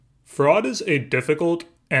Fraud is a difficult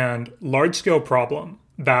and large-scale problem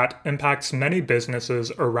that impacts many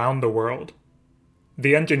businesses around the world.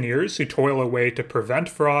 The engineers who toil away to prevent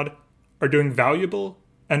fraud are doing valuable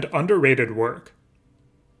and underrated work.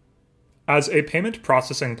 As a payment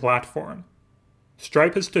processing platform,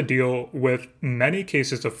 Stripe has to deal with many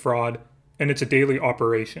cases of fraud in its daily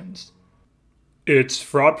operations. Its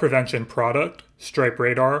fraud prevention product, Stripe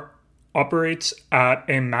Radar, operates at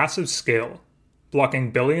a massive scale,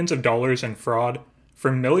 blocking billions of dollars in fraud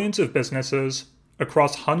for millions of businesses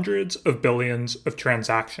across hundreds of billions of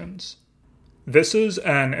transactions. This is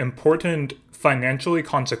an important financially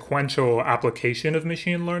consequential application of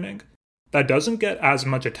machine learning that doesn't get as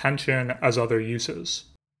much attention as other uses.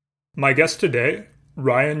 My guest today,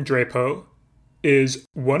 Ryan Drapeau, is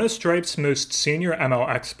one of Stripe's most senior ML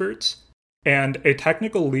experts and a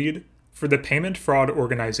technical lead for the Payment Fraud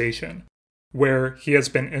Organization, where he has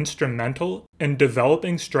been instrumental in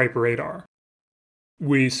developing Stripe Radar.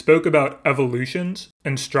 We spoke about evolutions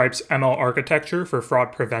in Stripe's ML architecture for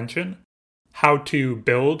fraud prevention, how to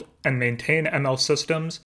build and maintain ML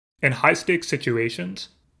systems in high-stakes situations,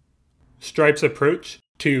 Stripe's approach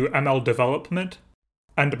to ML development,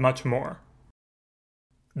 and much more.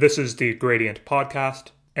 This is the Gradient Podcast,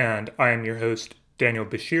 and I am your host, Daniel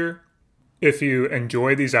Bashir. If you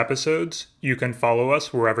enjoy these episodes, you can follow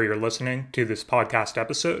us wherever you're listening to this podcast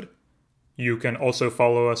episode. You can also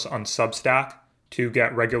follow us on Substack to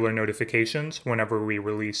get regular notifications whenever we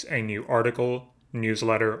release a new article,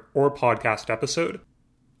 newsletter, or podcast episode.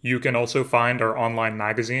 You can also find our online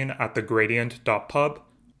magazine at thegradient.pub,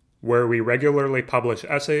 where we regularly publish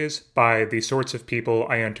essays by the sorts of people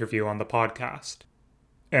I interview on the podcast.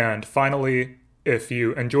 And finally, if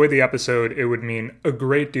you enjoy the episode, it would mean a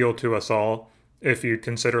great deal to us all if you'd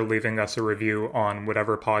consider leaving us a review on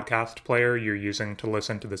whatever podcast player you're using to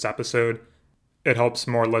listen to this episode. It helps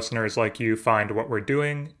more listeners like you find what we're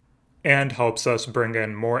doing and helps us bring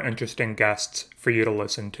in more interesting guests for you to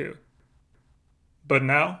listen to. But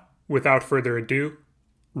now, without further ado,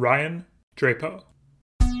 Ryan Drapeau.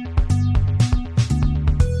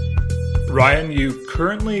 Ryan, you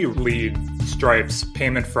currently lead Stripe's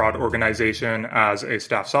Payment Fraud Organization as a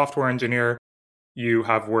staff software engineer. You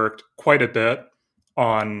have worked quite a bit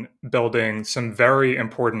on building some very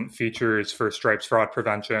important features for Stripe's fraud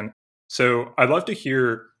prevention. So I'd love to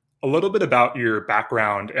hear a little bit about your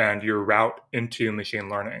background and your route into machine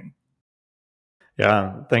learning.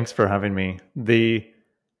 Yeah, thanks for having me.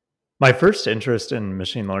 My first interest in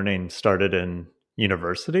machine learning started in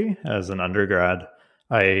university as an undergrad.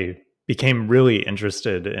 I became really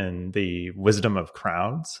interested in the wisdom of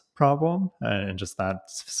crowds problem and just that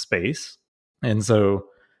space. And so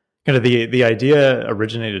kind of the idea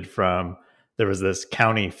originated from, there was this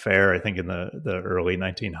county fair, I think in the early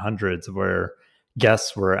 1900s, where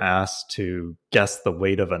guests were asked to guess the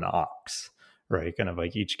weight of an ox, right? Kind of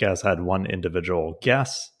like each guest had one individual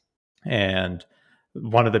guess. And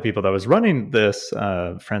one of the people that was running this,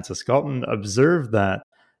 Francis Galton, observed that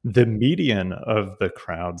the median of the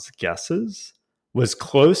crowd's guesses was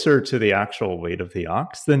closer to the actual weight of the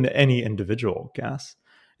ox than any individual guess.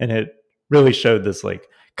 And it really showed this like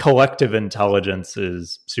collective intelligence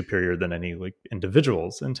is superior than any like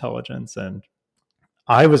individual's intelligence. And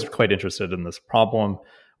I was quite interested in this problem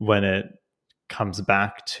when it comes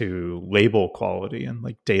back to label quality and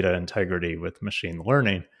like data integrity with machine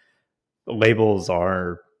learning. Labels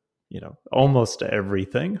are almost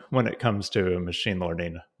everything when it comes to a machine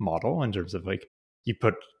learning model, in terms of like, you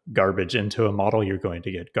put garbage into a model, you're going to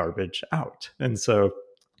get garbage out. And so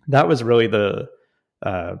that was really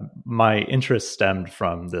my interest stemmed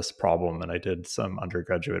from this problem. And I did some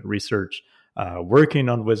undergraduate research working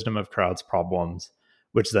on wisdom of crowds problems,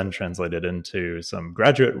 which then translated into some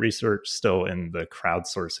graduate research still in the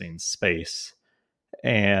crowdsourcing space.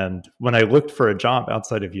 And when I looked for a job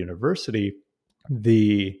outside of university,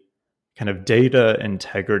 the kind of data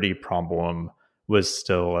integrity problem was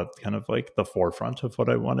still at kind of like the forefront of what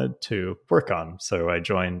I wanted to work on. So I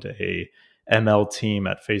joined a ML team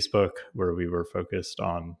at Facebook where we were focused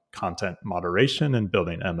on content moderation and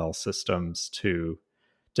building ML systems to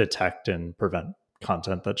detect and prevent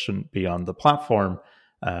content that shouldn't be on the platform.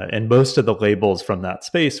 And most of the labels from that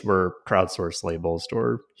space were crowdsourced labels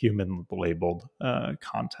or human labeled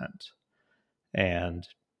content. And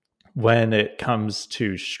when it comes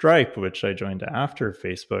to Stripe, which I joined after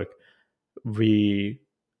Facebook,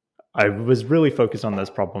 I was really focused on this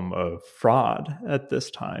problem of fraud at this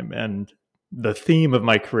time. And the theme of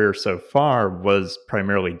my career so far was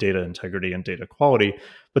primarily data integrity and data quality.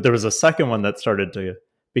 But there was a second one that started to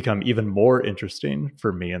become even more interesting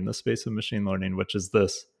for me in the space of machine learning, which is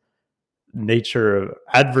this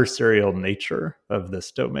adversarial nature of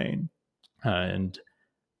this domain. And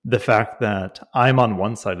the fact that I'm on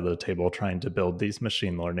one side of the table trying to build these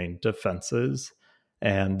machine learning defenses,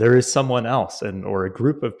 and there is someone else or a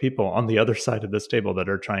group of people on the other side of this table that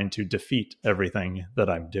are trying to defeat everything that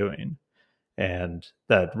I'm doing. And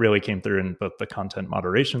that really came through in both the content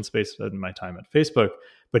moderation space in my time at Facebook,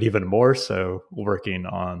 but even more so working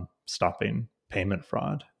on stopping payment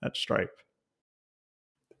fraud at Stripe.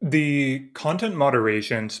 The content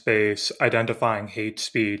moderation space, identifying hate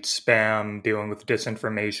speech, spam, dealing with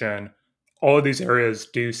disinformation, all of these areas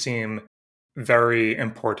do seem very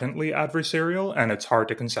importantly adversarial, and it's hard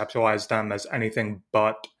to conceptualize them as anything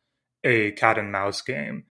but a cat and mouse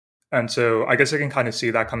game. And so I guess I can kind of see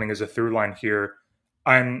that coming as a through line here.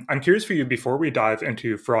 I'm curious for you, before we dive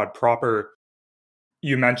into fraud proper,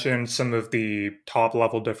 you mentioned some of the top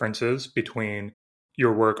level differences between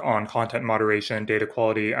your work on content moderation, data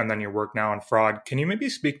quality, and then your work now on fraud. Can you maybe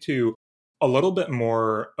speak to a little bit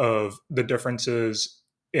more of the differences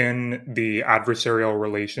in the adversarial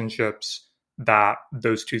relationships that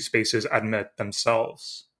those two spaces admit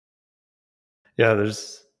themselves? Yeah,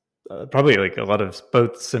 there's probably like a lot of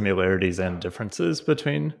both similarities and differences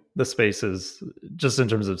between the spaces. Just in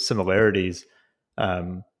terms of similarities,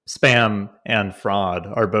 spam and fraud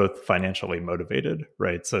are both financially motivated,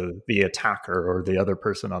 right? So the attacker or the other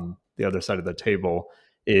person on the other side of the table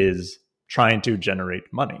is trying to generate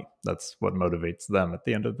money. That's what motivates them at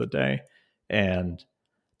the end of the day. And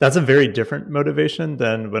that's a very different motivation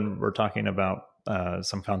than when we're talking about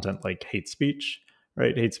some content like hate speech,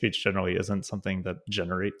 right? Hate speech generally isn't something that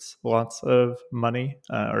generates lots of money,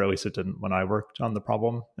 or at least it didn't when I worked on the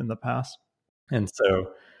problem in the past. And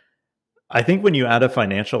so I think when you add a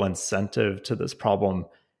financial incentive to this problem,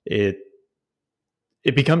 it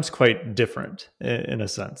becomes quite different in a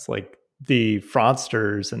sense. Like the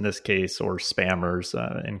fraudsters in this case, or spammers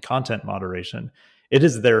in content moderation, it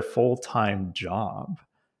is their full-time job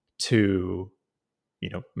to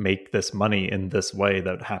make this money in this way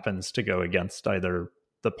that happens to go against either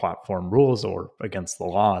the platform rules or against the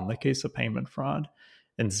law in the case of payment fraud.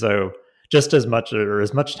 And so just as much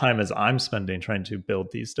time as I'm spending trying to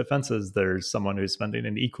build these defenses, there's someone who's spending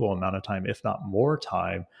an equal amount of time, if not more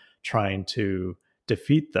time, trying to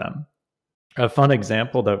defeat them. A fun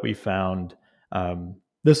example that we found,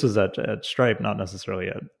 this was at Stripe, not necessarily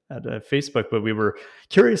at Facebook, but we were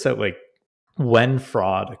curious at like when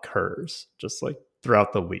fraud occurs, just like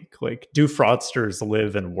throughout the week. Like, do fraudsters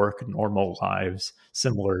live and work normal lives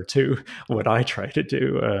similar to what I try to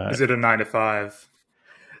do? Is it a 9 to 5?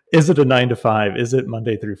 Is it a 9 to 5? Is it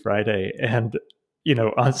Monday through Friday? And,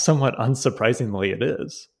 somewhat unsurprisingly, it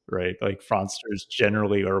is, right? Like, fraudsters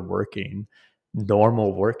generally are working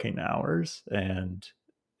normal working hours, and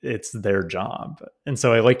it's their job. And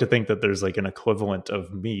so I like to think that there's like an equivalent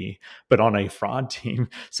of me, but on a fraud team,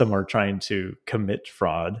 somewhere trying to commit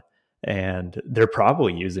fraud, and they're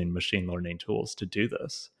probably using machine learning tools to do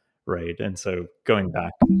this, right? And so going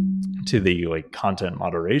back to the like content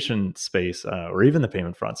moderation space, or even the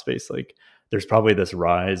payment fraud space, like there's probably this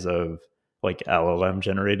rise of like LLM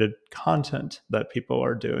generated content that people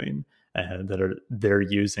are doing and they're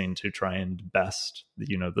using to try and best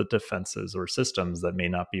the defenses or systems that may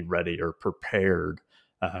not be ready or prepared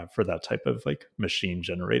for that type of like machine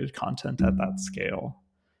generated content at that scale.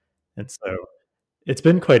 And so it's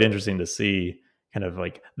been quite interesting to see kind of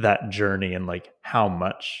like that journey and like how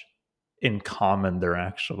much in common there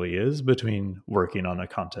actually is between working on a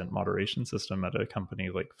content moderation system at a company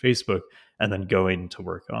like Facebook and then going to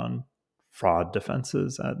work on fraud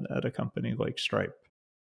defenses at a company like Stripe.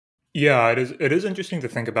 Yeah, it is interesting to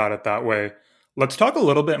think about it that way. Let's talk a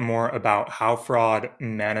little bit more about how fraud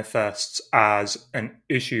manifests as an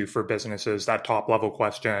issue for businesses, that top level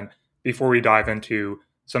question, before we dive into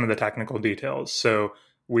some of the technical details. So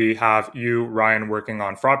we have you, Ryan, working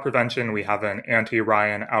on fraud prevention. We have an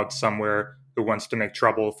anti-Ryan out somewhere who wants to make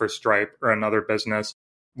trouble for Stripe or another business.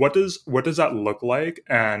 What does that look like,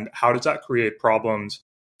 and how does that create problems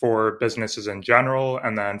for businesses in general,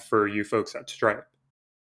 and then for you folks at Stripe?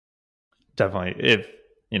 Definitely, if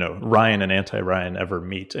Ryan and anti-Ryan ever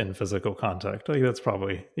meet in physical contact, like that's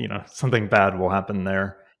probably something bad will happen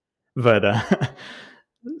there. But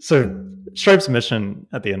so Stripe's mission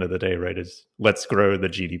at the end of the day, right, is let's grow the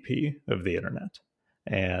GDP of the internet.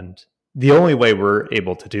 And the only way we're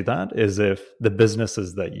able to do that is if the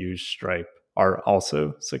businesses that use Stripe are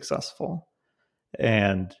also successful.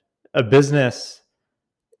 And a business,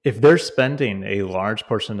 if they're spending a large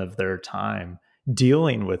portion of their time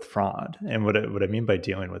dealing with fraud, and what I mean by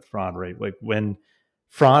dealing with fraud, right? Like when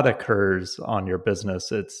fraud occurs on your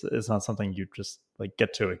business, it's not something you just like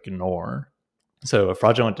get to ignore. So a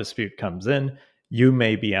fraudulent dispute comes in, you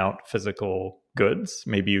may be out physical goods,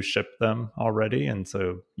 maybe you shipped them already, and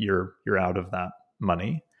so you're out of that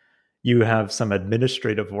money. You have some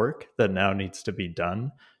administrative work that now needs to be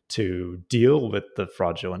done to deal with the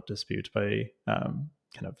fraudulent dispute by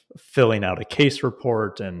kind of filling out a case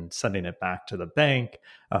report and sending it back to the bank,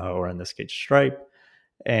 or in this case, Stripe.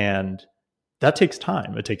 And that takes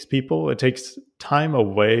time. It takes people, it takes time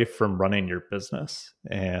away from running your business.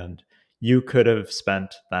 And you could have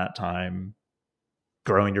spent that time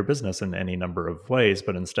growing your business in any number of ways,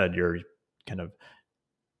 but instead you're kind of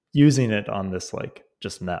using it on this like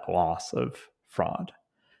just net loss of fraud.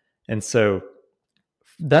 And so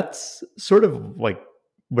that's sort of like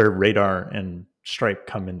where Radar and Stripe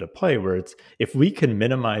come into play, where it's if we can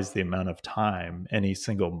minimize the amount of time any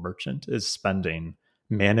single merchant is spending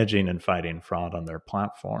managing and fighting fraud on their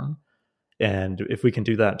platform, and if we can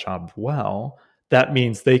do that job well, that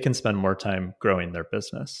means they can spend more time growing their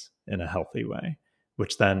business in a healthy way,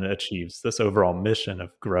 which then achieves this overall mission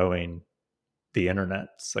of growing the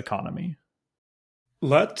internet's economy.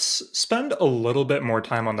 Let's spend a little bit more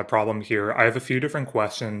time on the problem here. I have a few different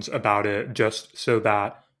questions about it just so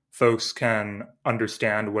that folks can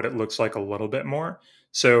understand what it looks like a little bit more.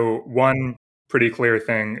 So, one pretty clear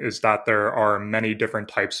thing is that there are many different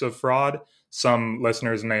types of fraud. Some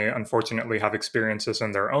listeners may unfortunately have experiences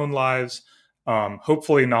in their own lives.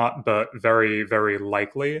 Hopefully not, but very, very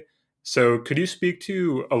likely. So, could you speak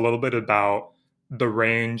to a little bit about the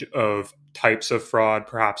range of types of fraud,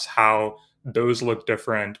 perhaps how those look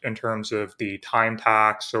different in terms of the time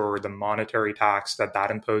tax or the monetary tax that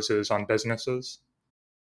imposes on businesses?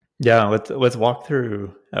 Yeah, let's walk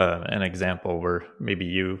through an example where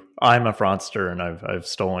maybe I'm a fraudster and I've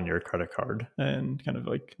stolen your credit card and kind of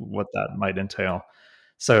like what that might entail.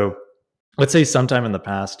 So let's say sometime in the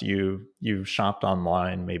past you shopped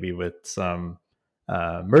online maybe with some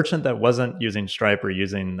merchant that wasn't using Stripe or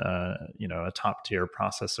using a top tier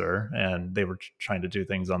processor, and they were trying to do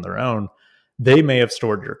things on their own. They may have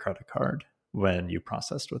stored your credit card when you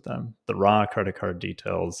processed with them, the raw credit card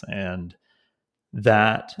details, and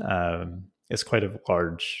that is quite a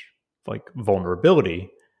large like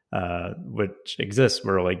vulnerability which exists,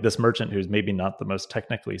 where like this merchant who's maybe not the most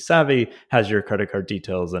technically savvy has your credit card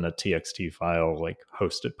details in a TXT file like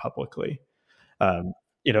hosted publicly. um,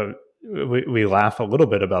 you know we laugh a little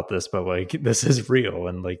bit about this, but like this is real,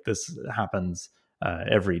 and like this happens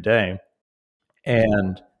every day.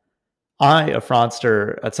 And I, a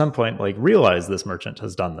fraudster, at some point like realize this merchant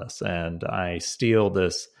has done this, and I steal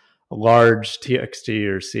this large TXT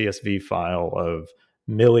or CSV file of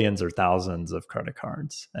millions or thousands of credit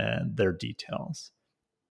cards and their details.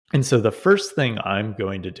 And so the first thing I'm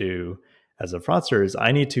going to do as a fraudster is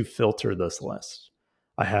I need to filter this list.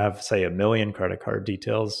 I have, say, 1 million credit card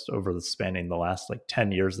details over the spanning the last like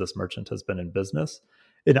 10 years this merchant has been in business.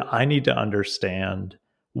 And I need to understand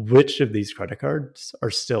which of these credit cards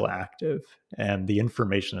are still active and the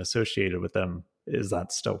information associated with them, is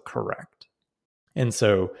that still correct? And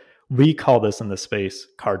so we call this in the space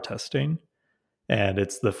card testing, and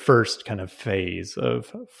it's the first kind of phase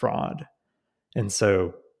of fraud. And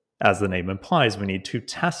so, as the name implies, we need to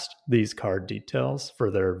test these card details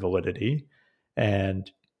for their validity. And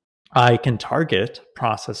I can target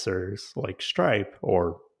processors like Stripe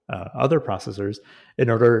or other processors in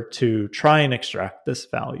order to try and extract this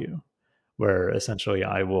value, where essentially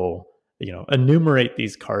I will enumerate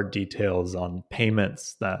these card details on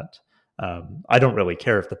payments that I don't really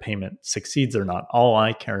care if the payment succeeds or not. All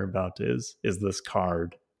I care about is this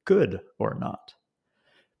card good or not?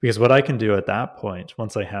 Because what I can do at that point,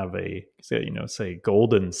 once I have a say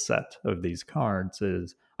golden set of these cards,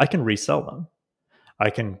 is I can resell them. I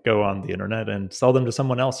can go on the internet and sell them to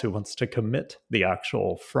someone else who wants to commit the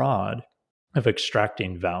actual fraud of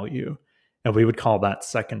extracting value. And we would call that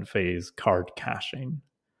second phase card caching.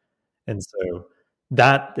 And so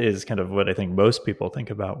that is kind of what I think most people think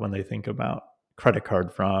about when they think about credit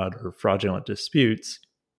card fraud or fraudulent disputes,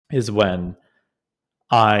 is when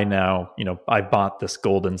I now, I bought this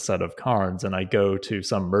golden set of cards and I go to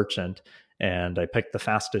some merchant and I pick the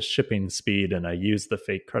fastest shipping speed and I use the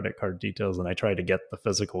fake credit card details and I try to get the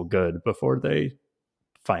physical good before they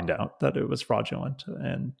find out that it was fraudulent.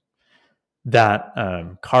 And that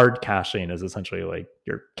card caching is essentially like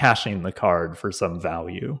you're caching the card for some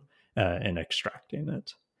value and extracting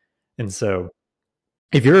it. And so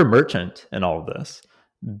if you're a merchant in all of this,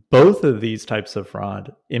 both of these types of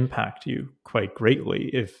fraud impact you quite greatly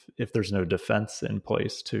if there's no defense in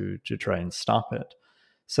place to try and stop it.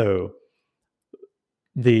 So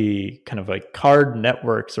the kind of like card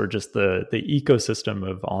networks or just the ecosystem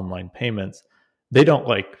of online payments, they don't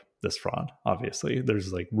like this fraud. Obviously,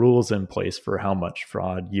 there's like rules in place for how much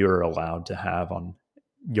fraud you're allowed to have on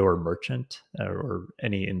your merchant or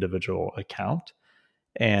any individual account.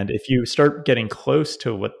 And if you start getting close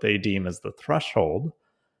to what they deem as the threshold,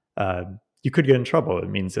 uh, you could get in trouble. It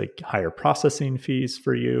means like higher processing fees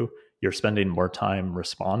for you. You're spending more time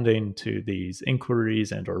responding to these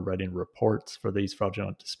inquiries and or writing reports for these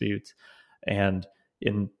fraudulent disputes. And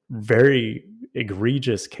in very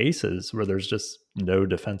egregious cases where there's just no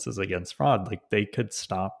defenses against fraud, like they could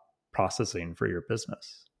stop processing for your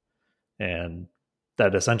business. And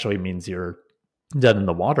that essentially means you're dead in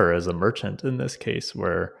the water as a merchant in this case,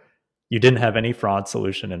 where you didn't have any fraud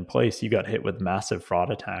solution in place. You got hit with massive fraud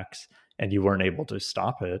attacks and you weren't able to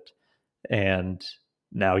stop it. And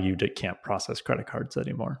now you can't process credit cards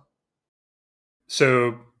anymore.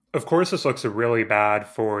 So, of course, this looks really bad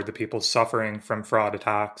for the people suffering from fraud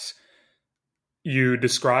attacks. You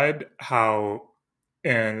described how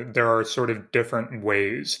and there are sort of different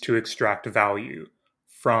ways to extract value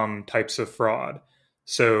from types of fraud.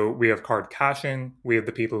 So we have card caching, we have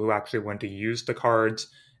the people who actually want to use the cards,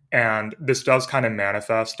 and this does kind of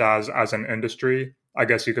manifest as an industry. I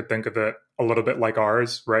guess you could think of it a little bit like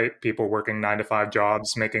ours, right? People working 9 to 5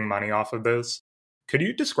 jobs, making money off of this. Could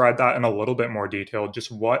you describe that in a little bit more detail,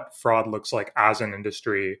 just what fraud looks like as an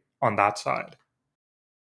industry on that side?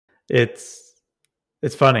 It's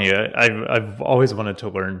it's funny. I've always wanted to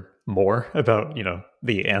learn more about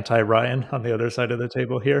the anti Ryan on the other side of the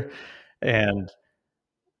table here, and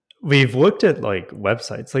we've looked at like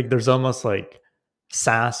websites. Like there's almost like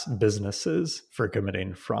SaaS businesses for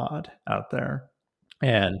committing fraud out there.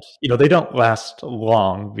 And they don't last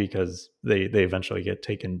long because they eventually get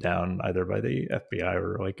taken down either by the FBI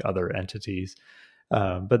or like other entities.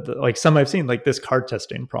 But like some I've seen, like this card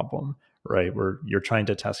testing problem, right, where you're trying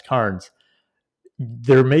to test cards.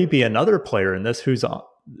 There may be another player in this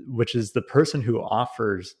which is the person who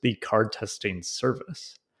offers the card testing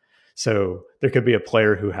service. So there could be a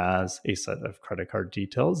player who has a set of credit card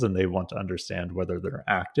details and they want to understand whether they're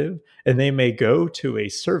active. And they may go to a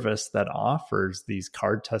service that offers these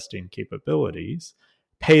card testing capabilities,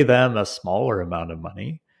 pay them a smaller amount of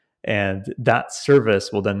money. And that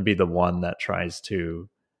service will then be the one that tries to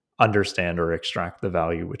understand or extract the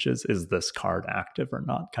value, which is this card active or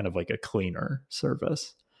not, kind of like a cleaner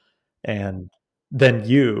service. And then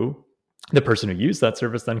the person who used that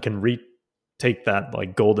service, then can take that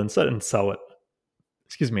like golden set and sell it,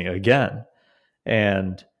 again.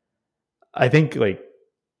 And I think like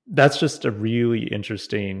that's just a really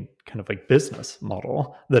interesting kind of like business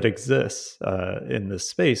model that exists in this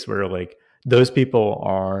space, where like those people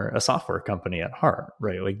are a software company at heart,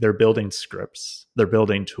 right? Like they're building scripts, they're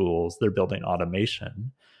building tools, they're building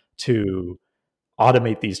automation to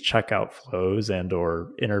automate these checkout flows and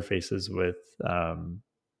or interfaces with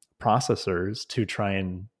processors to try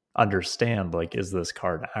and understand, like, is this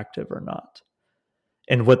card active or not.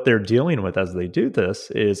 And what they're dealing with as they do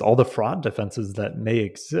this is all the fraud defenses that may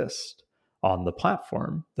exist on the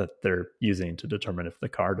platform that they're using to determine if the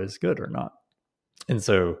card is good or not. And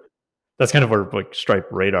so that's kind of where like Stripe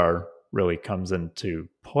Radar really comes into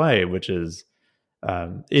play, which is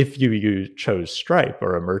if you chose Stripe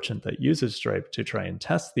or a merchant that uses Stripe to try and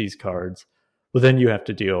test these cards, well, then you have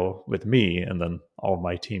to deal with me and then all of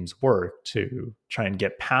my team's work to try and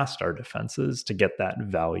get past our defenses to get that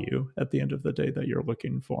value at the end of the day that you're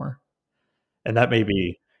looking for. And that may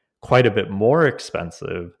be quite a bit more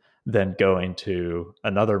expensive than going to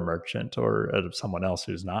another merchant or someone else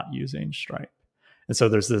who's not using Stripe. And so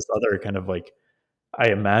there's this other kind of like,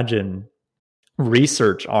 I imagine,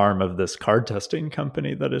 research arm of this card testing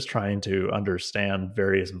company that is trying to understand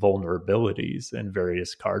various vulnerabilities in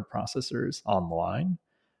various card processors online,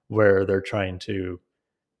 where they're trying to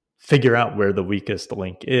figure out where the weakest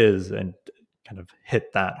link is and kind of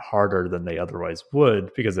hit that harder than they otherwise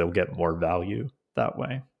would, because they'll get more value that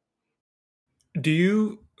way. Do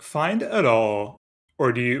you find at all, or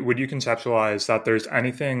would you conceptualize that there's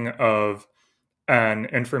anything of an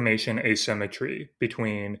information asymmetry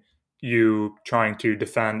between you trying to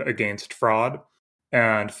defend against fraud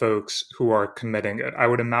and folks who are committing it? I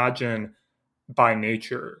would imagine by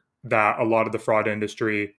nature that a lot of the fraud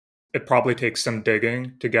industry, it probably takes some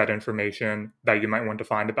digging to get information that you might want to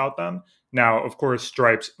find about them. Now, of course,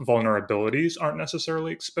 Stripe's vulnerabilities aren't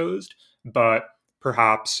necessarily exposed, but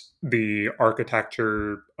perhaps the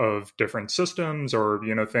architecture of different systems or,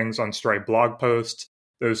 things on Stripe blog posts,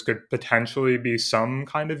 those could potentially be some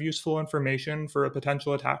kind of useful information for a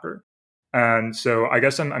potential attacker. And so I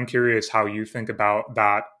guess I'm curious how you think about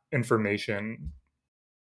that information.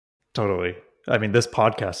 Totally. I mean, this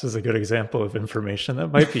podcast is a good example of information that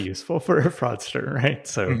might be useful for a fraudster, right?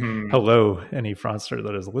 So, Hmm. hello, any fraudster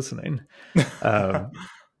that is listening. Um,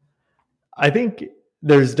 I think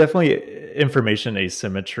there's definitely information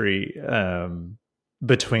asymmetry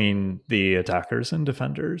between the attackers and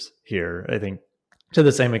defenders here. I think to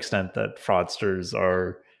the same extent that fraudsters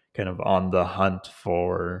are kind of on the hunt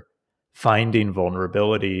for finding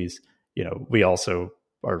vulnerabilities, we also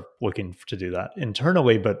are looking to do that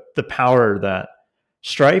internally. But the power that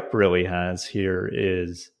Stripe really has here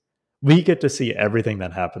is we get to see everything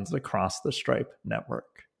that happens across the Stripe network.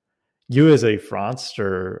 You as a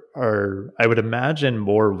fraudster are, I would imagine,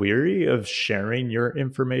 more weary of sharing your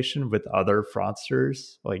information with other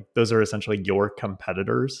fraudsters. Like those are essentially your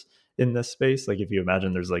competitors in this space. Like if you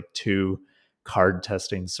imagine there's like two card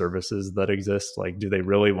testing services that exist, like do they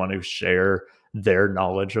really want to share their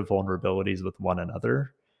knowledge of vulnerabilities with one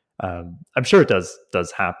another? I'm sure it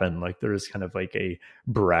does happen. Like there is kind of like a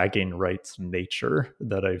bragging rights nature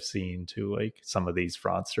that I've seen to like some of these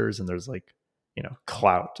fraudsters, and there's like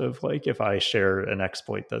clout of like if I share an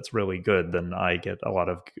exploit that's really good, then I get a lot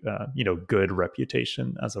of good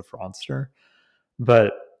reputation as a fraudster.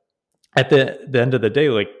 But at the end of the day,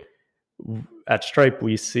 like at Stripe,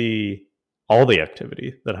 we see all the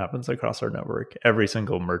activity that happens across our network, every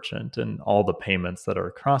single merchant and all the payments that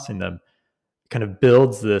are crossing them kind of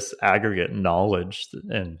builds this aggregate knowledge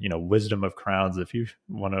and wisdom of crowds. If you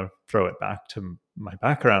want to throw it back to my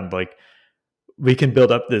background, like we can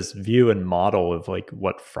build up this view and model of like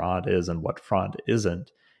what fraud is and what fraud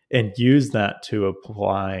isn't, and use that to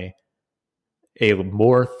apply a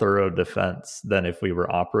more thorough defense than if we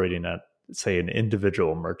were operating at, say, an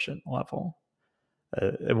individual merchant level.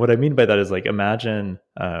 And what I mean by that is like, imagine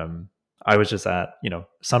I was just at,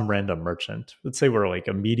 some random merchant. Let's say we're like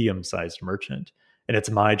a medium-sized merchant, and it's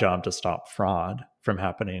my job to stop fraud from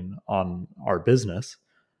happening on our business.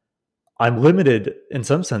 I'm limited in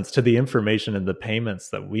some sense to the information and the payments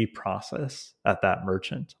that we process at that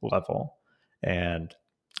merchant level. And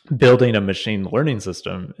building a machine learning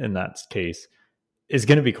system in that case is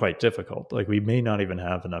going to be quite difficult. Like we may not even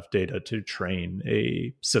have enough data to train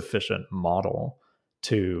a sufficient model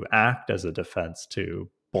to act as a defense to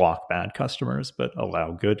block bad customers, but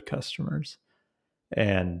allow good customers.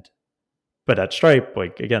 And but at Stripe,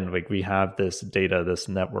 like again, like we have this data, this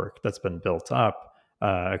network that's been built up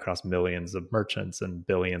across millions of merchants and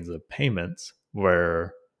billions of payments,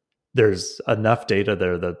 where there's enough data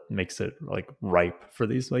there that makes it like ripe for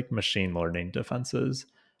these like machine learning defenses,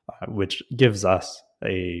 which gives us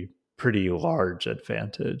a pretty large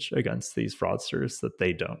advantage against these fraudsters that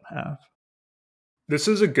they don't have. This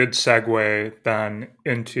is a good segue then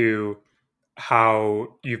into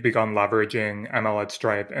how you've begun leveraging ML at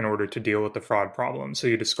Stripe in order to deal with the fraud problem. So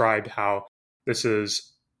you described how this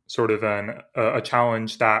is sort of a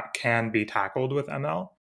challenge that can be tackled with ML.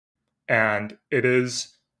 And it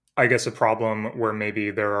is, I guess, a problem where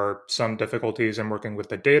maybe there are some difficulties in working with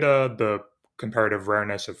the data, the comparative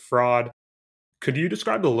rareness of fraud. Could you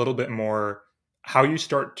describe a little bit more how you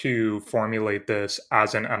start to formulate this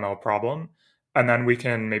as an ML problem? And then we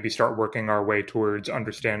can maybe start working our way towards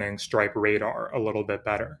understanding Stripe radar a little bit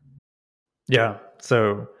better. Yeah.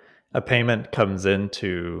 So a payment comes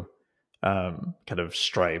into kind of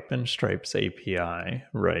Stripe and Stripe's API,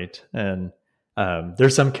 right? And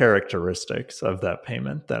there's some characteristics of that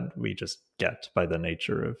payment that we just get by the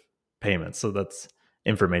nature of payments. So that's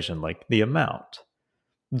information like the amount,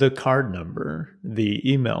 the card number, the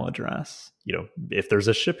email address. If there's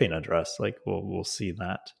a shipping address, like we'll see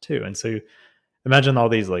that too. And so imagine all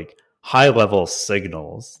these like high level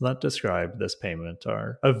signals that describe this payment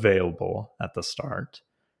are available at the start.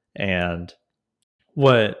 And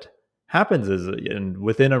what happens is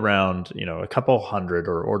within around a couple hundred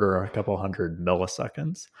or order a couple hundred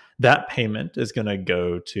milliseconds, that payment is going to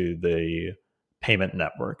go to the payment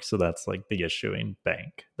network. So that's like the issuing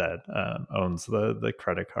bank that owns the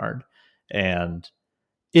credit card. And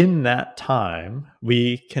in that time,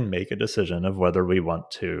 we can make a decision of whether we want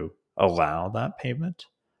to allow that payment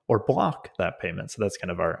or block that payment. So that's kind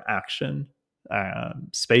of our action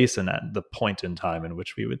space and at the point in time in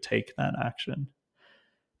which we would take that action.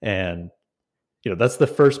 And that's the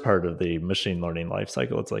first part of the machine learning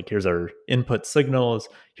lifecycle. It's like, here's our input signals,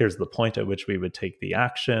 here's the point at which we would take the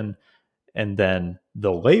action, and then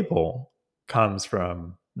the label comes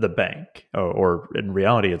from the bank, or in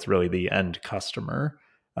reality, it's really the end customer,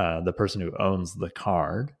 the person who owns the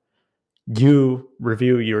card. You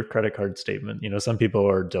review your credit card statement. Some people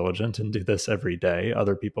are diligent and do this every day.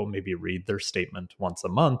 Other people maybe read their statement once a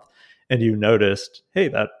month, and you noticed, hey,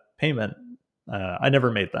 that payment I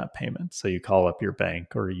never made that payment. So you call up your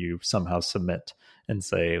bank or you somehow submit and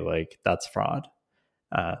say, like, that's fraud.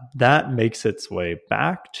 That makes its way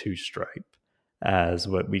back to Stripe as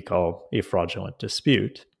what we call a fraudulent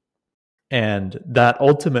dispute. And that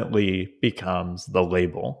ultimately becomes the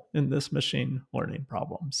label in this machine learning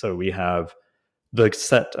problem. So we have the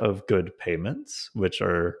set of good payments, which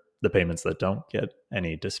are the payments that don't get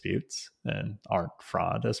any disputes and aren't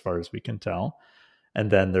fraud as far as we can tell. And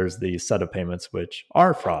then there's the set of payments which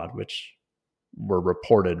are fraud, which were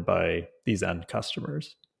reported by these end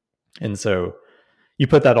customers. And so you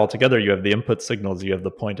put that all together, you have the input signals, you have the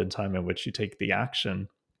point in time in which you take the action,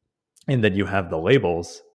 and then you have the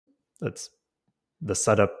labels. That's the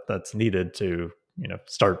setup that's needed to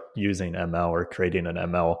start using ML or creating an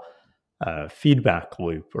ML feedback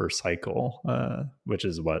loop or cycle, which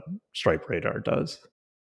is what Stripe Radar does.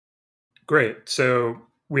 Great. So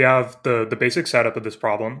we have the basic setup of this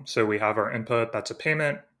problem. So we have our input, that's a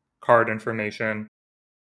payment, card information.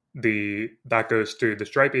 That goes through the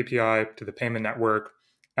Stripe API to the payment network,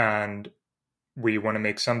 and we want to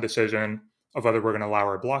make some decision of whether we're going to allow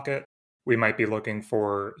or block it. We might be looking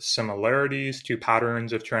for similarities to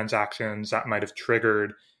patterns of transactions that might have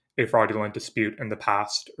triggered a fraudulent dispute in the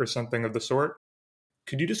past or something of the sort.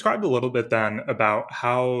 Could you describe a little bit then about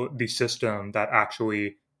how the system that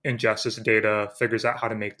actually ingests this data, figures out how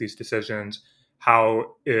to make these decisions,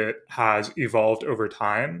 how it has evolved over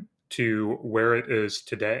time to where it is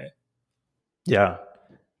today? Yeah.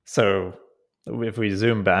 So if we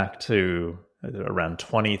zoom back to around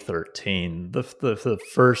 2013, the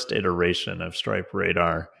first iteration of Stripe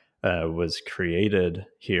Radar was created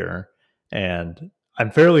here. And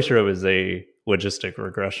I'm fairly sure it was a logistic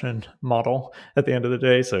regression model at the end of the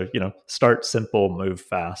day. So, start simple, move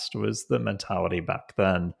fast was the mentality back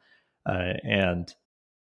then. And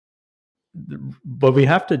what we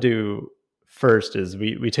have to do first is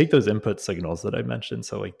we take those input signals that I mentioned.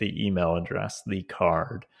 So like the email address, the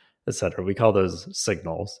card, etc. We call those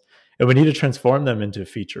signals. And we need to transform them into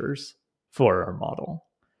features for our model.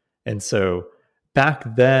 And so back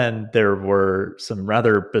then, there were some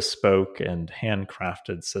rather bespoke and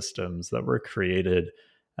handcrafted systems that were created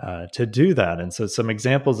to do that. And so some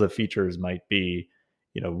examples of features might be,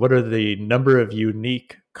 what are the number of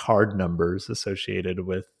unique card numbers associated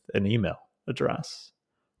with an email address?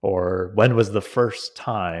 Or when was the first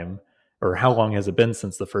time, or how long has it been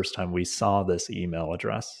since the first time we saw this email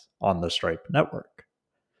address on the Stripe network?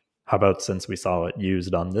 How about since we saw it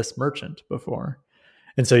used on this merchant before?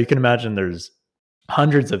 And so you can imagine there's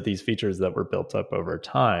hundreds of these features that were built up over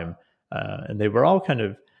time. And they were all kind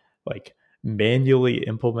of like manually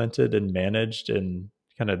implemented and managed in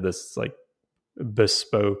kind of this like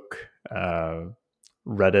bespoke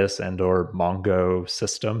Redis and or Mongo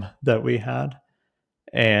system that we had.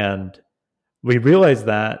 And we realized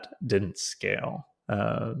that didn't scale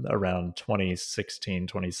around 2016,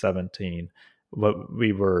 2017. What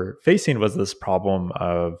we were facing was this problem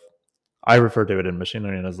of, I refer to it in machine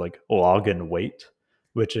learning as like log and wait,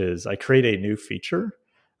 which is I create a new feature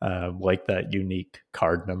like that unique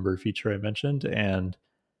card number feature I mentioned, and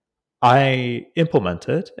I implement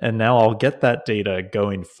it, and now I'll get that data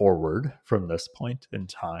going forward from this point in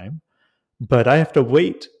time. But I have to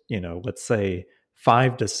wait, let's say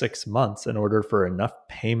 5 to 6 months in order for enough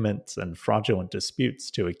payments and fraudulent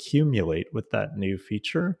disputes to accumulate with that new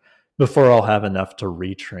feature before I'll have enough to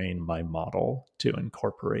retrain my model to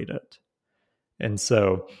incorporate it. And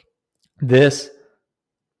so this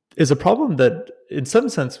is a problem that in some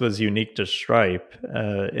sense was unique to Stripe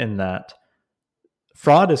in that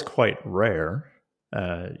fraud is quite rare.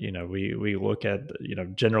 We look at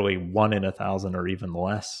generally 1 in 1,000 or even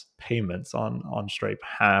less payments on Stripe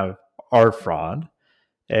are fraud,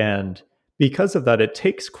 and because of that, it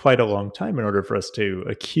takes quite a long time in order for us to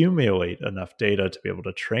accumulate enough data to be able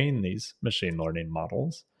to train these machine learning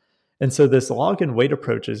models. And so this log and wait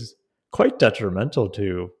approach is quite detrimental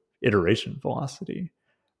to iteration velocity,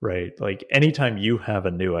 right? Like anytime you have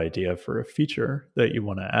a new idea for a feature that you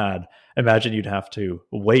want to add, imagine you'd have to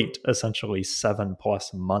wait essentially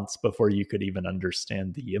 7+ months before you could even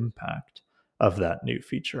understand the impact of that new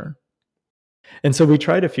feature. And so we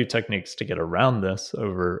tried a few techniques to get around this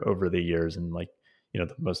over the years. And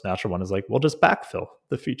the most natural one is like, well, just backfill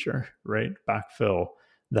the feature, right? Backfill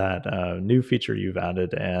that new feature you've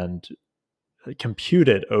added and compute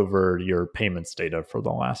it over your payments data for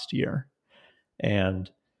the last year.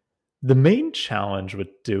 And the main challenge with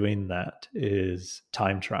doing that is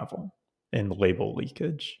time travel and label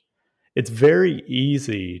leakage. It's very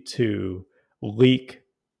easy to leak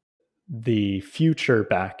the future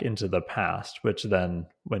back into the past, which then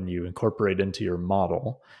when you incorporate into your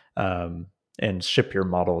model, and ship your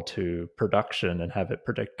model to production and have it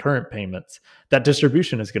predict current payments, that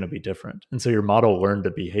distribution is going to be different. And so your model learned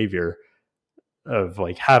a behavior of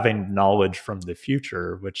like having knowledge from the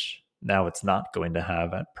future, which now it's not going to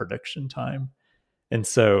have at prediction time. And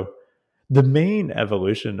so the main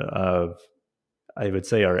evolution of, I would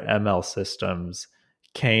say, our ML systems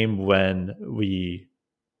came when we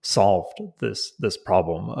solved this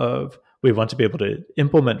problem of we want to be able to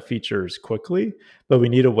implement features quickly, but we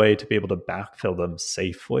need a way to be able to backfill them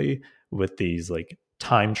safely with these like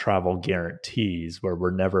time travel guarantees where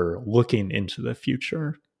we're never looking into the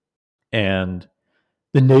future. And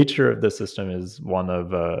the nature of the system is one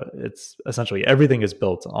of it's essentially everything is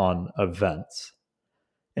built on events.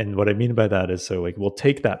 And what I mean by that is, so like we'll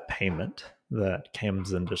take that payment that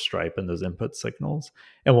comes into Stripe and those input signals,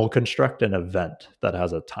 and we'll construct an event that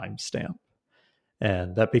has a timestamp.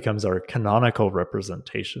 And that becomes our canonical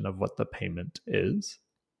representation of what the payment is.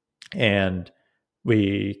 And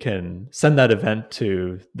we can send that event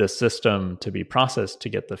to the system to be processed to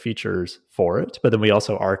get the features for it, but then we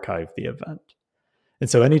also archive the event. And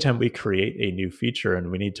so anytime we create a new feature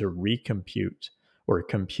and we need to recompute or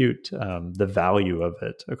compute the value of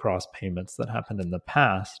it across payments that happened in the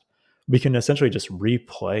past, we can essentially just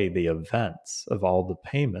replay the events of all the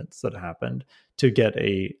payments that happened to get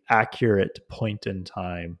a accurate point in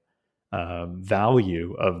time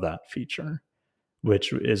value of that feature,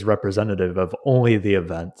 which is representative of only the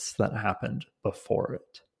events that happened before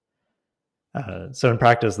it. So in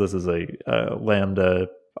practice, this is a Lambda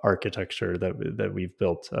architecture that we've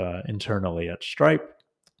built internally at Stripe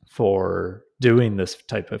for doing this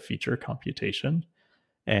type of feature computation.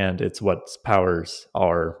 And it's what powers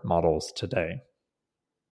our models today.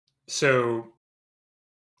 So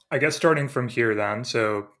I guess starting from here then,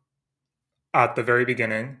 so at the very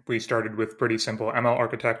beginning, we started with pretty simple ML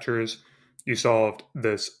architectures. You solved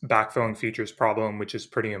this backfilling features problem, which is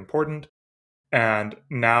pretty important. And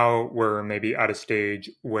now we're maybe at a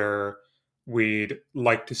stage where we'd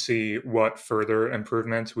like to see what further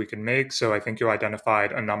improvements we can make. So I think you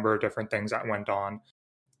identified a number of different things that went on.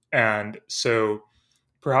 And so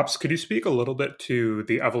perhaps could you speak a little bit to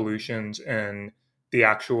the evolutions in the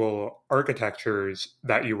actual architectures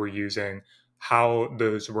that you were using, how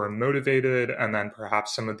those were motivated, and then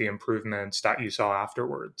perhaps some of the improvements that you saw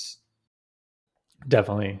afterwards?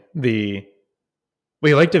 Definitely.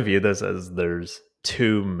 We like to view this as there's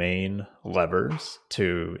two main levers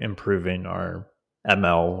to improving our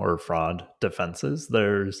ML or fraud defenses.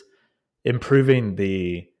 There's improving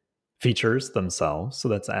the features themselves. So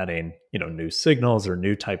that's adding, new signals or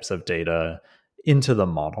new types of data into the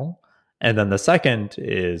model. And then the second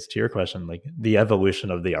is, to your question, like the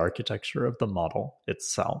evolution of the architecture of the model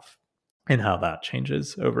itself and how that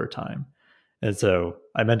changes over time. And so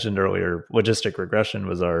I mentioned earlier, logistic regression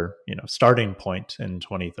was our, starting point in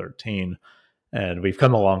 2013. And we've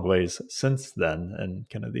come a long ways since then, and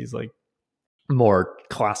kind of these like more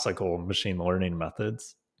classical machine learning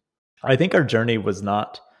methods. I think our journey was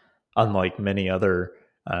not unlike many other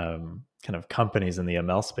kind of companies in the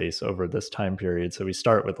ML space over this time period. So we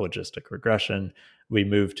start with logistic regression. We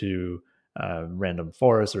move to random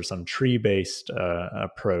forest or some tree-based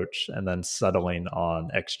approach, and then settling on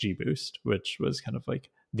XGBoost, which was kind of like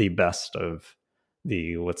the best of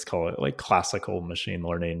the, let's call it like classical machine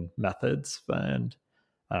learning methods. And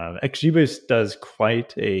XGBoost does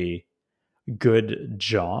quite a good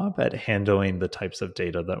job at handling the types of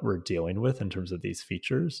data that we're dealing with in terms of these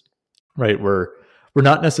features, right? We're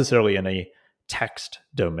not necessarily in a text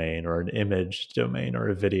domain or an image domain or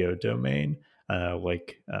a video domain,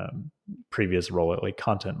 like previous role at like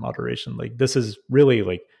content moderation. Like this is really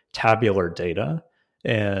like tabular data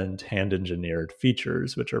and hand engineered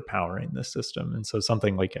features which are powering this system. And so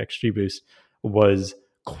something like XGBoost was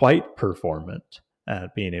quite performant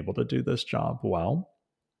at being able to do this job well,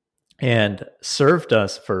 and served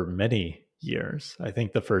us for many years. I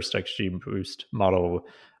think the first XGBoost model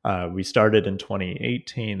we started in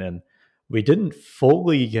 2018, and we didn't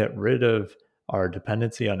fully get rid of our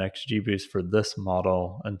dependency on XGBoost for this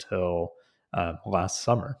model until last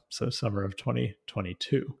summer, so summer of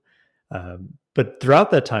 2022. But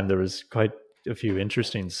throughout that time, there was quite a few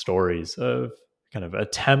interesting stories of kind of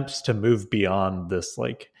attempts to move beyond this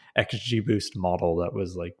like XGBoost model that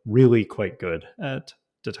was like really quite good at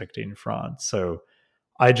detecting fraud. So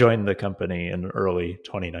I joined the company in early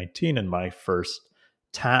 2019, and my first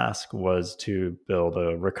task was to build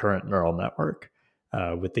a recurrent neural network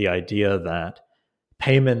with the idea that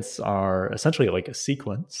payments are essentially like a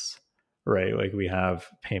sequence, right? Like we have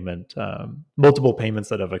multiple payments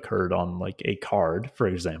that have occurred on like a card, for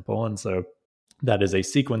example. And so that is a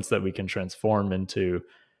sequence that we can transform into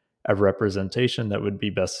a representation that would be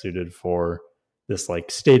best suited for this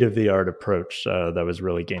like state-of-the-art approach that was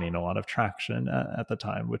really gaining a lot of traction at the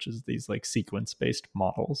time, which is these like sequence-based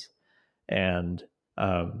models. And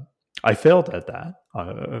I failed at that,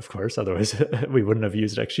 of course, otherwise we wouldn't have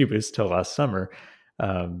used XGBoost till last summer.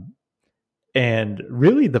 And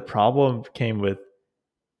really the problem came with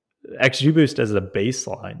XGBoost as a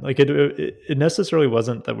baseline. Like it necessarily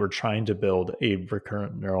wasn't that we're trying to build a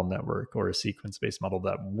recurrent neural network or a sequence-based model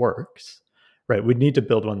that works, right? We need to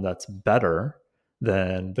build one that's better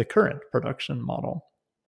than the current production model.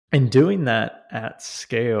 And doing that at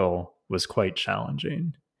scale was quite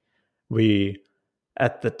challenging. We,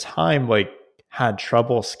 at the time, like had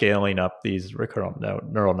trouble scaling up these recurrent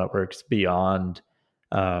neural networks beyond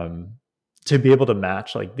to be able to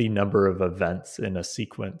match like the number of events in a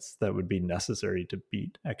sequence that would be necessary to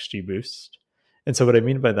beat XGBoost. And so what I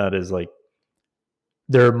mean by that is like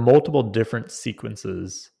there are multiple different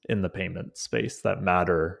sequences in the payment space that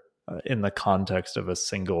matter in the context of a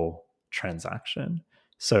single transaction.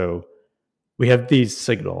 So we have these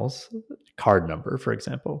signals, card number, for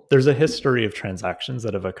example. There's a history of transactions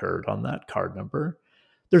that have occurred on that card number.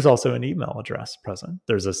 There's also an email address present.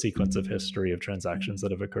 There's a sequence of history of transactions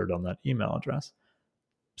that have occurred on that email address.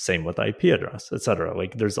 Same with IP address, etc.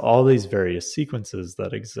 Like there's all these various sequences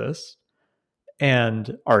that exist.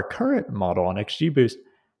 And our current model on XGBoost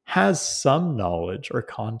has some knowledge or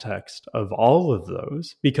context of all of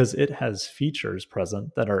those because it has features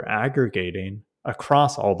present that are aggregating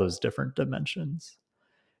across all those different dimensions.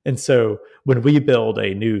 And so when we build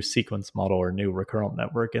a new sequence model or new recurrent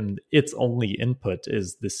network and its only input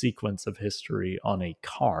is the sequence of history on a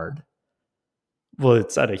card, well,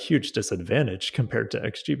 it's at a huge disadvantage compared to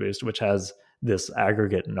XGBoost, which has this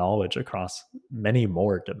aggregate knowledge across many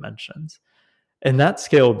more dimensions. And that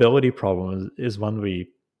scalability problem is one we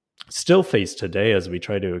still face today as we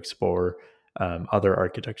try to explore other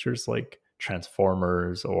architectures like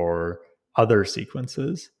transformers or other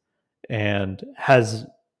sequences, and has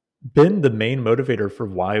been the main motivator for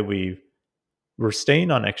why we were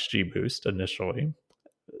staying on XGBoost initially.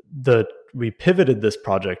 We pivoted this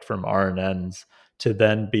project from RNNs to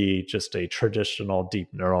then be just a traditional deep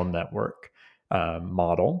neural network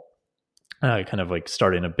model, kind of like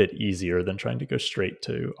starting a bit easier than trying to go straight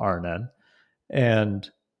to RNN. And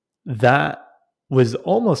that was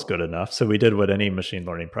almost good enough. So we did what any machine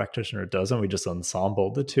learning practitioner does, and we just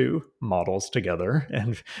ensembled the two models together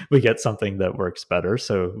and we get something that works better.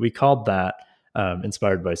 So we called that,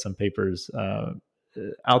 inspired by some papers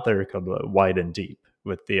out there, called wide and deep,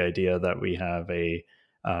 with the idea that we have a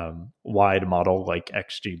wide model like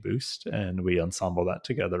XGBoost, and we ensemble that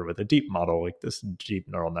together with a deep model like this deep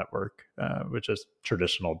neural network, which is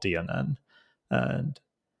traditional DNN. And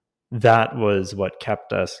that was what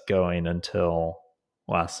kept us going until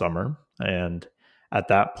last summer. And at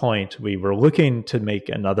that point, we were looking to make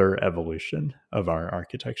another evolution of our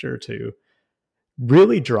architecture to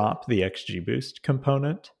really drop the XGBoost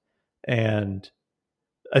component. And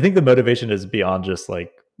I think the motivation is beyond just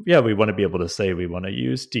like, yeah, we want to be able to say we want to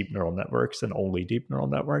use deep neural networks and only deep neural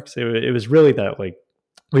networks. It was really that like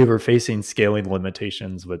we were facing scaling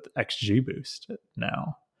limitations with XGBoost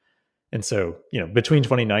now. And so, between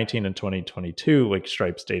 2019 and 2022, like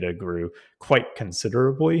Stripe's data grew quite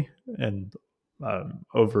considerably and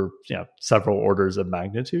over several orders of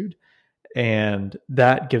magnitude. And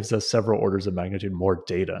that gives us several orders of magnitude more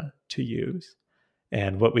data to use.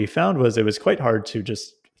 And what we found was it was quite hard to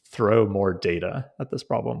just throw more data at this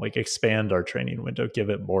problem, like expand our training window, give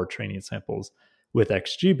it more training samples with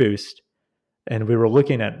XGBoost. And we were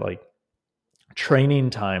looking at like training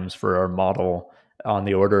times for our model on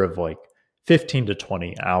the order of like 15 to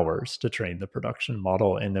 20 hours to train the production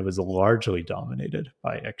model. And it was largely dominated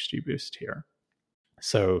by XGBoost here.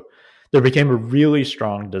 So there became a really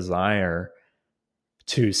strong desire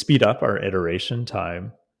to speed up our iteration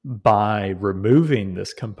time by removing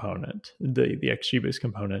this component, the XGBoost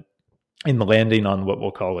component, and landing on what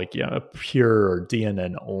we'll call like a pure or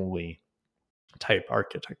DNN only type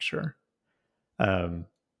architecture. To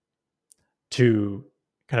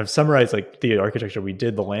kind of summarize like the architecture we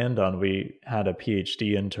did land on, we had a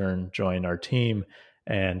PhD intern join our team,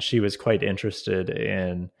 and she was quite interested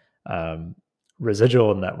in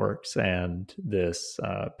residual networks and this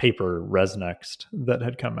paper ResNext that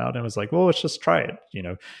had come out, and was like, well, let's just try it.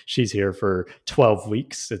 She's here for 12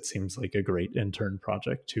 weeks. It seems like a great intern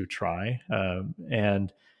project to try.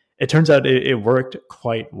 And it turns out it worked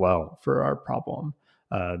quite well for our problem.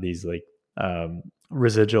 These like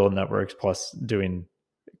residual networks plus doing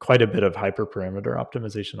quite a bit of hyperparameter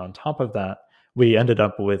optimization on top of that, we ended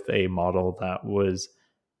up with a model that was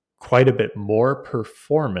quite a bit more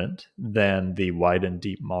performant than the wide and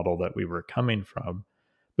deep model that we were coming from.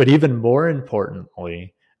 But even more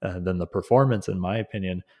importantly than the performance, in my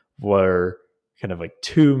opinion, were kind of like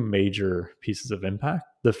two major pieces of impact.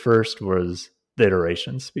 The first was the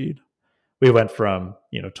iteration speed. We went from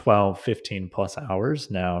 12, 15 plus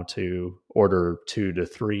hours now to order 2 to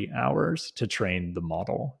 3 hours to train the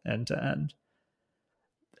model end to end.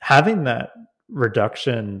 Having that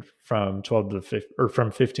reduction from 12 to 15, or from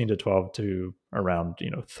 15 to 12 to around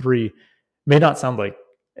 3 may not sound like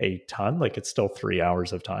a ton, like it's still 3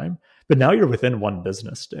 hours of time, but now you're within one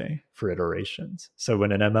business day for iterations. So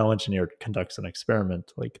when an ML engineer conducts an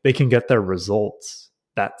experiment, like they can get their results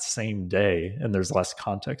that same day, and there's less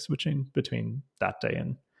context switching between that day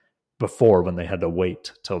and before, when they had to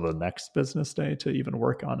wait till the next business day to even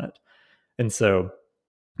work on it. And so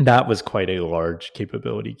that was quite a large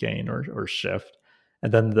capability gain or shift.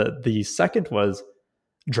 And then the second was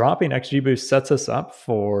dropping XGBoost sets us up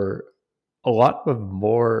for a lot of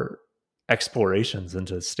more explorations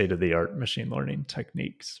into state-of-the-art machine learning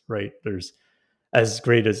techniques, right? There's, as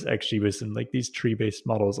great as XGBoost and like these tree-based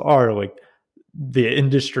models are, like the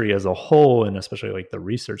industry as a whole, and especially like the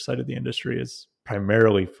research side of the industry, is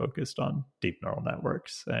primarily focused on deep neural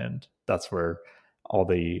networks. And that's where all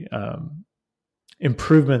the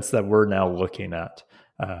improvements that we're now looking at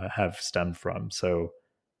have stemmed from. So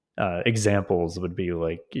examples would be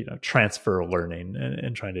like, transfer learning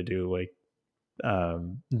and trying to do like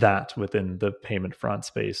that within the payment front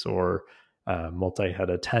space, or multi-head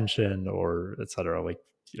attention, or et cetera. Like,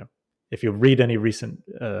 if you read any recent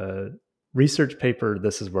research paper,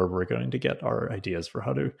 this is where we're going to get our ideas for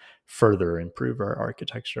how to further improve our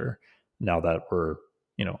architecture now that we're,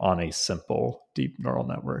 on a simple deep neural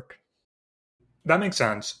network. That makes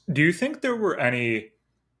sense. Do you think there were any,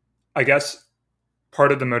 I guess,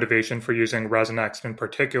 part of the motivation for using ResNext in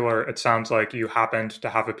particular, it sounds like you happened to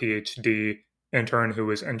have a PhD intern who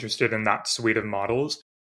was interested in that suite of models.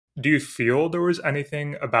 Do you feel there was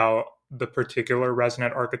anything about the particular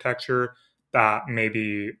ResNet architecture that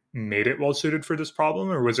maybe made it well suited for this problem?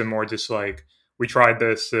 Or was it more just like, we tried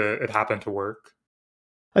this, it happened to work?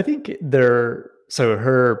 I think so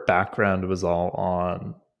her background was all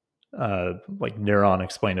on like neuron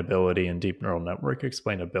explainability and deep neural network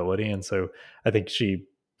explainability. And so I think she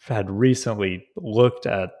had recently looked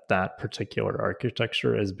at that particular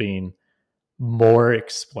architecture as being more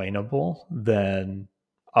explainable than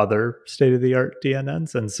other state-of-the-art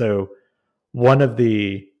DNNs. And so one of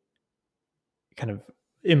the kind of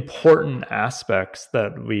important aspects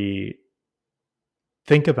that we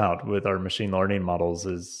think about with our machine learning models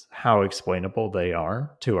is how explainable they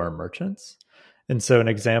are to our merchants. And so an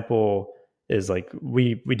example is like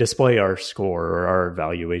we display our score or our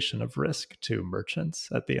evaluation of risk to merchants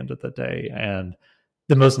at the end of the day. And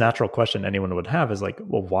the most natural question anyone would have is like,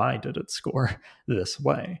 well, why did it score this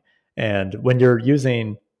way? And when you're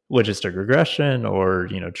using logistic regression or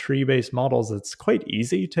tree-based models, it's quite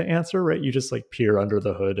easy to answer, right? You just like peer under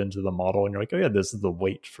the hood into the model and you're like, oh yeah, this is the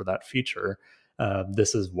weight for that feature.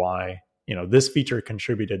 This is why this feature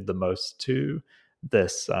contributed the most to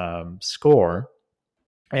this score.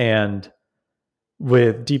 And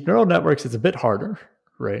with deep neural networks, it's a bit harder,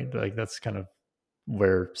 right? Like that's kind of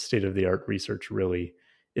where state-of-the-art research really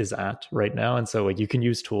is at right now. And so like you can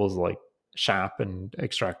use tools like SHAP and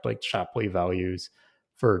extract like Shapley values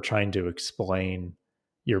for trying to explain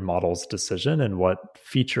your model's decision and what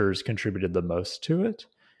features contributed the most to it.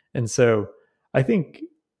 And so I think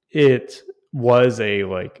it was a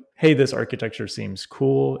like, hey, this architecture seems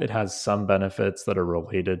cool. It has some benefits that are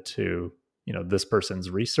related to, this person's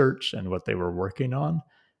research and what they were working on.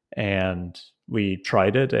 And we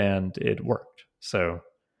tried it and it worked. So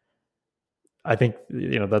I think,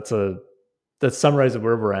 that summarizes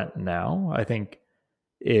where we're at now. I think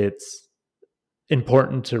it's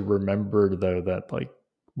important to remember though that like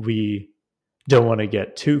we don't want to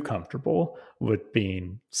get too comfortable with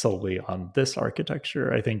being solely on this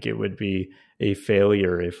architecture. I think it would be a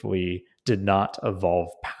failure if we did not evolve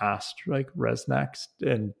past like ResNext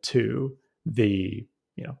into the,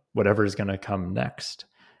 whatever is going to come next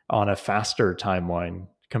on a faster timeline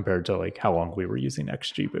compared to like how long we were using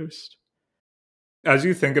XGBoost. As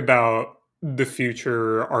you think about the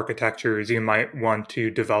future architectures you might want to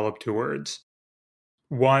develop towards,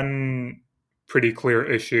 one pretty clear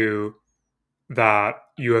issue that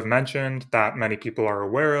you have mentioned that many people are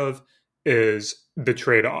aware of is the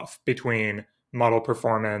trade-off between model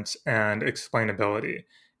performance and explainability.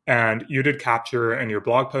 And you did capture in your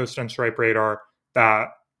blog post on Stripe Radar that,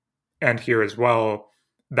 and here as well,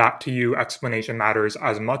 that to you explanation matters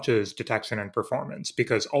as much as detection and performance,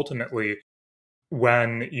 because ultimately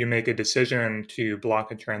when you make a decision to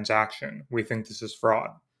block a transaction, we think this is fraud.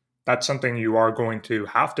 That's something you are going to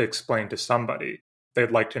have to explain to somebody.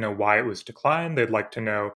 They'd like to know why it was declined. They'd like to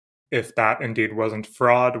know if that indeed wasn't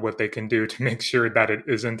fraud, what they can do to make sure that it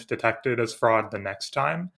isn't detected as fraud the next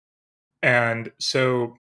time. And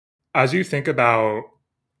so, as you think about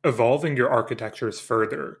evolving your architectures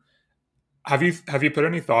further, have you put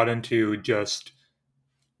any thought into just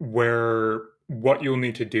where what you'll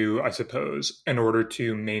need to do, I suppose, in order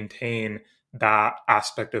to maintain that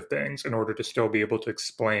aspect of things, in order to still be able to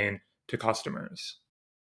explain to customers?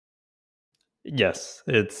 Yes,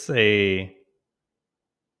 I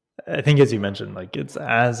think as you mentioned, like it's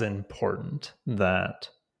as important that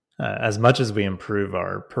as much as we improve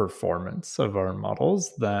our performance of our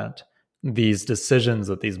models, that these decisions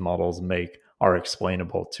that these models make are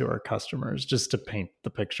explainable to our customers. Just to paint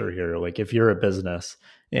the picture here, like if you're a business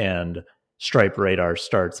and Stripe Radar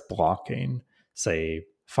starts blocking, say,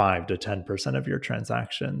 5 to 10% of your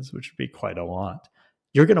transactions, which would be quite a lot,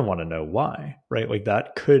 you're going to want to know why, right? Like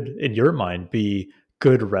that could, in your mind, be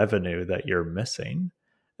good revenue that you're missing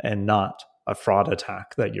and not a fraud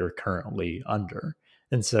attack that you're currently under.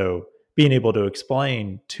 And so being able to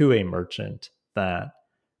explain to a merchant that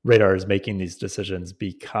Radar is making these decisions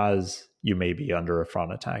because you may be under a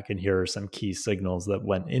fraud attack, and here are some key signals that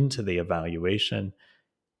went into the evaluation,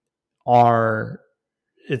 are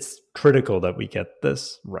it's critical that we get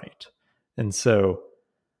this right. And so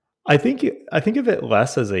I think of it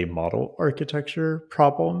less as a model architecture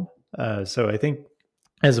problem. So I think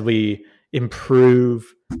as we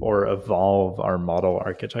improve or evolve our model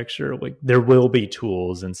architecture, like there will be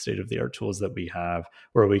tools and state of the art tools that we have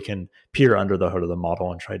where we can peer under the hood of the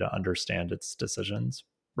model and try to understand its decisions.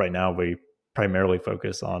 Right now, we primarily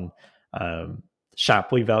focus on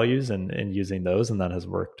Shapley values and using those, and that has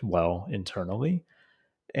worked well internally.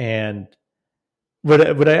 And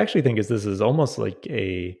what I actually think is this is almost like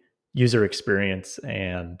a user experience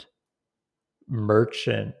and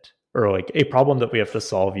merchant, or like a problem that we have to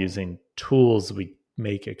solve using tools we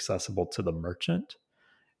make accessible to the merchant.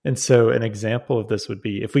 And so an example of this would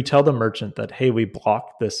be if we tell the merchant that, hey, we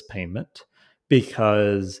blocked this payment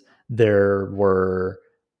because there were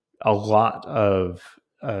a lot of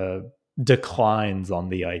declines on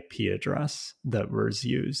the IP address that was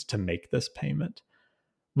used to make this payment.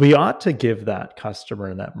 We ought to give that customer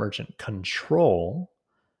and that merchant control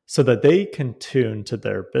so that they can tune to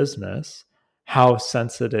their business how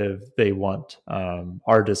sensitive they want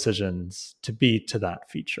our decisions to be to that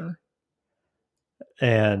feature.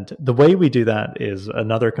 And the way we do that is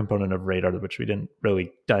another component of Radar, which we didn't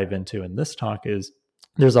really dive into in this talk, is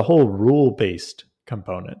there's a whole rule-based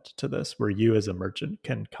component to this where you as a merchant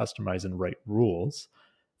can customize and write rules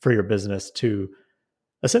for your business to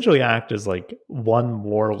essentially act as like one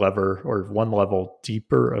more lever or one level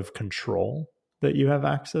deeper of control that you have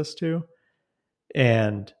access to.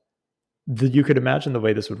 And you could imagine the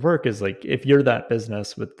way this would work is like if you're that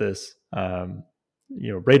business with this,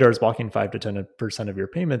 Radar is blocking 5 to 10% of your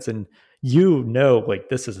payments, and like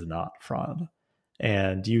this is not fraud,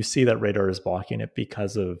 and you see that Radar is blocking it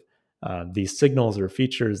because of these signals or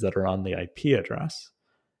features that are on the IP address,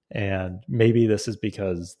 and maybe this is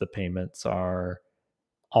because the payments are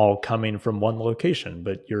all coming from one location,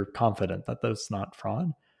 but you're confident that that's not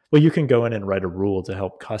fraud. Well, you can go in and write a rule to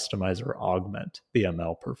help customize or augment the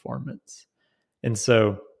ML performance. And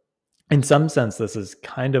so, in some sense, this is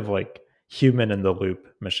kind of like human in the loop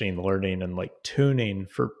machine learning and like tuning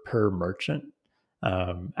for per merchant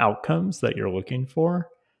outcomes that you're looking for,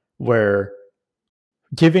 where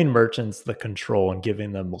giving merchants the control and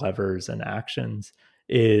giving them levers and actions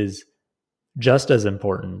is just as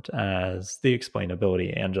important as the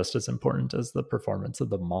explainability and just as important as the performance of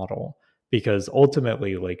the model. Because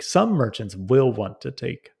ultimately, like some merchants will want to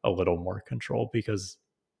take a little more control because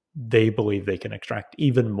they believe they can extract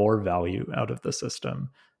even more value out of the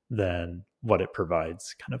system than what it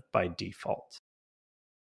provides kind of by default.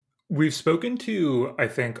 We've spoken to, I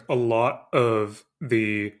think, a lot of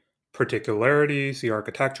the particularities, the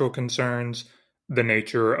architectural concerns, the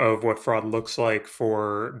nature of what fraud looks like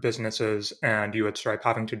for businesses, and you at Stripe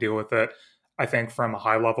having to deal with it, I think, from a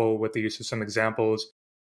high level with the use of some examples.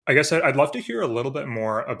 I guess I'd love to hear a little bit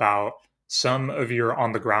more about some of your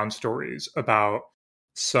on the ground stories, about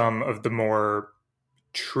some of the more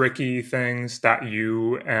tricky things that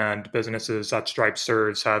you and businesses that Stripe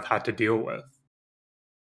serves have had to deal with.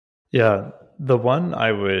 Yeah, the one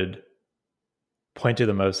I would point to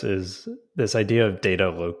the most is this idea of data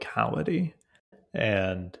locality.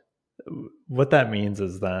 And what that means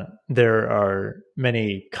is that there are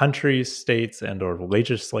many countries, states, and or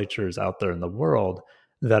legislatures out there in the world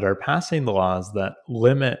that are passing laws that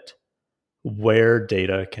limit where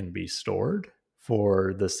data can be stored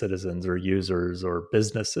for the citizens or users or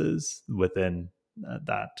businesses within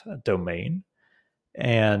that domain.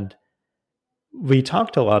 And we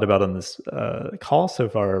talked a lot about on this call so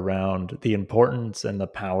far around the importance and the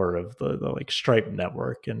power of the like Stripe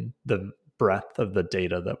network and the breadth of the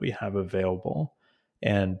data that we have available.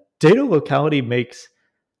 And data locality makes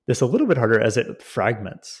this a little bit harder as it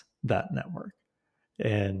fragments that network.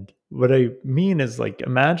 And what I mean is, like,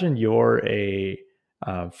 imagine you're a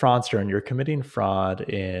fraudster and you're committing fraud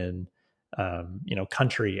in,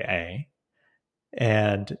 country A,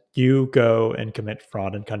 and you go and commit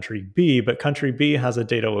fraud in country B, but country B has a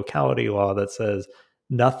data locality law that says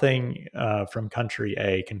nothing from country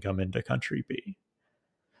A can come into country B.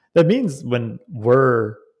 That means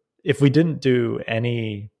if we didn't do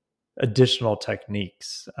any additional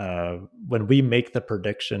techniques, when we make the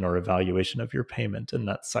prediction or evaluation of your payment in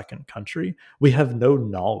that second country, we have no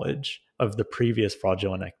knowledge of the previous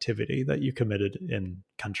fraudulent activity that you committed in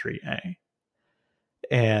country A.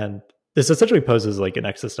 And this essentially poses like an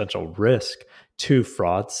existential risk to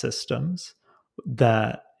fraud systems,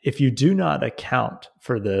 that if you do not account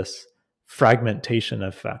for this fragmentation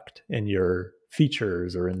effect in your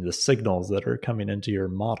features or in the signals that are coming into your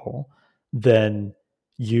model, then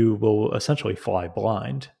you will essentially fly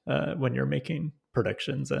blind when you're making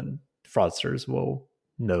predictions, and fraudsters will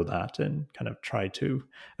know that and kind of try to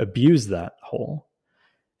abuse that hole.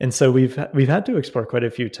 And so we've had to explore quite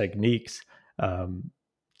a few techniques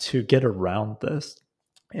to get around this.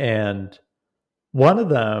 And one of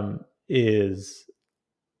them is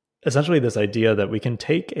essentially this idea that we can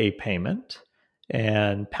take a payment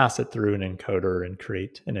and pass it through an encoder and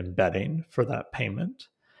create an embedding for that payment.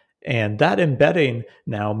 And that embedding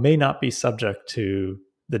now may not be subject to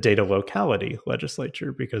the data locality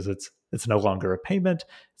legislature, because it's no longer a payment.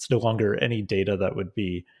 It's no longer any data that would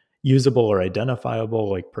be usable or identifiable,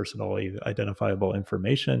 like personally identifiable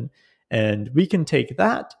information. And we can take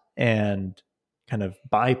that and kind of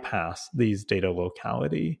bypass these data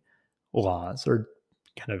locality laws, or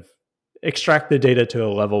kind of extract the data to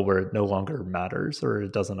a level where it no longer matters or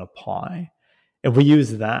it doesn't apply. And we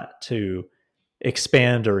use that to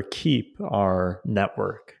expand or keep our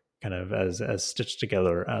network kind of as stitched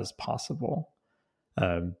together as possible.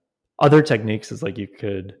 Other techniques is like you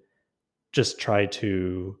could just try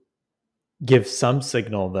to give some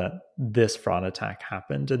signal that this fraud attack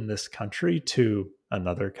happened in this country to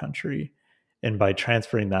another country. And by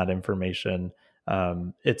transferring that information,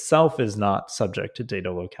 itself is not subject to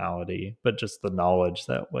data locality, but just the knowledge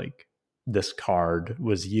that like this card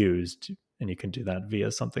was used, and you can do that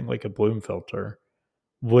via something like a Bloom filter,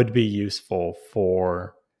 would be useful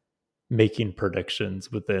for making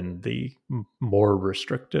predictions within the more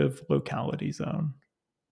restrictive locality zone.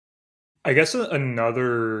 I guess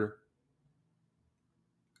another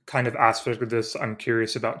kind of aspect of this I'm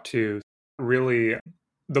curious about too, really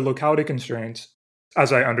the locality constraints,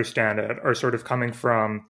 as I understand it, are sort of coming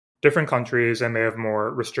from different countries, and they have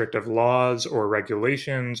more restrictive laws or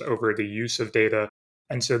regulations over the use of data.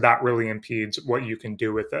 And so that really impedes what you can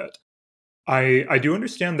do with it. I do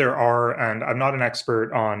understand there are, and I'm not an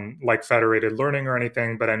expert on like federated learning or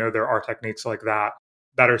anything, but I know there are techniques like that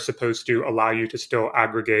that are supposed to allow you to still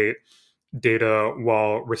aggregate data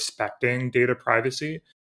while respecting data privacy.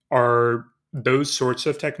 Are those sorts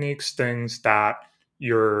of techniques things that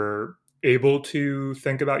you're able to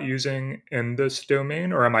think about using in this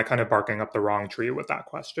domain, or am I kind of barking up the wrong tree with that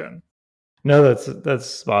question? No, that's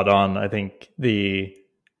spot on. I think the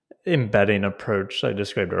embedding approach I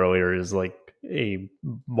described earlier is like a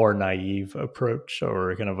more naive approach,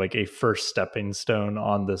 or kind of like a first stepping stone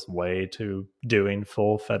on this way to doing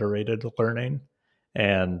full federated learning.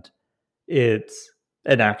 And it's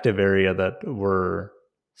an active area that we're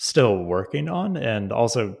still working on, and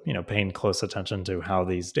also, paying close attention to how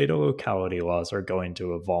these data locality laws are going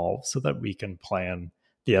to evolve so that we can plan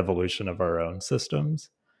the evolution of our own systems.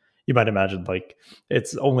 You might imagine like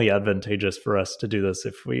it's only advantageous for us to do this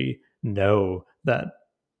if we know that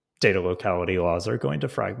data locality laws are going to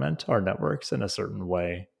fragment our networks in a certain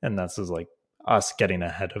way. And this is like us getting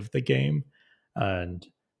ahead of the game. And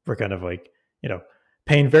we're kind of like,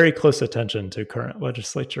 paying very close attention to current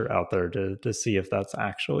legislature out there to see if that's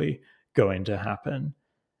actually going to happen.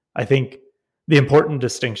 I think the important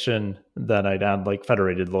distinction that I'd add, like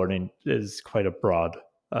federated learning is quite a broad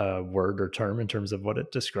word or term in terms of what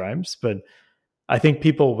it describes. But I think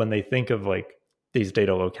people, when they think of like these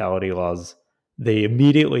data locality laws, they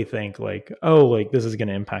immediately think like, oh, like this is going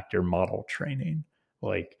to impact your model training.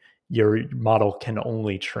 Like your model can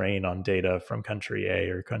only train on data from country A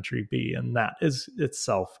or country B, and that is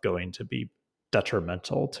itself going to be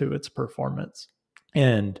detrimental to its performance.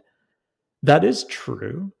 And that is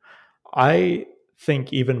true. I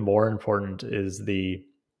think even more important is the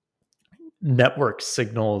network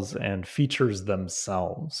signals and features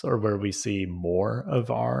themselves, or where we see more of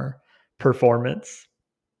our performance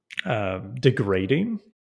degrading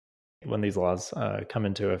when these laws come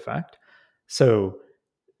into effect. So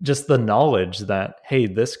just the knowledge that, hey,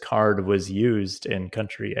 this card was used in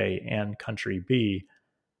country A and country B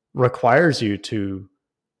requires you to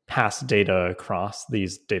pass data across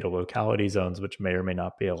these data locality zones, which may or may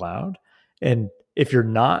not be allowed. And if you're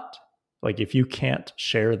not, like, if you can't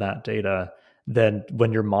share that data, then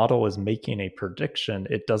when your model is making a prediction,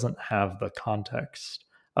 it doesn't have the context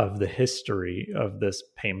of the history of this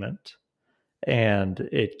payment, and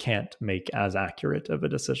it can't make as accurate of a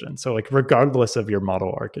decision. So like regardless of your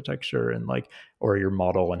model architecture and like, or your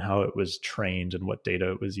model and how it was trained and what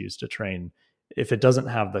data it was used to train, if it doesn't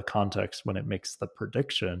have the context when it makes the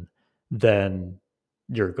prediction, then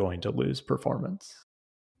you're going to lose performance.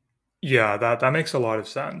 Yeah, that makes a lot of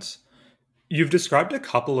sense. You've described a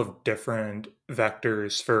couple of different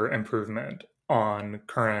vectors for improvement on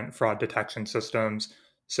current fraud detection systems.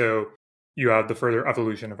 So you have the further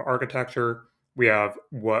evolution of architecture. We have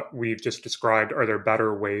what we've just described. Are there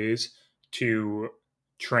better ways to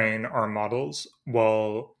train our models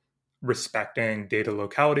while respecting data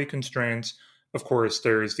locality constraints? Of course,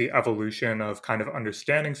 there's the evolution of kind of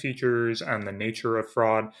understanding features and the nature of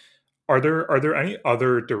fraud. Are there any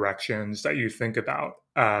other directions that you think about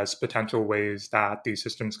as potential ways that these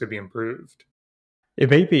systems could be improved? It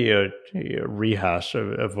may be a rehash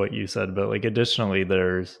of what you said, but like additionally,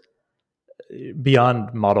 there's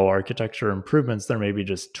beyond model architecture improvements, there may be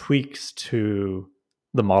just tweaks to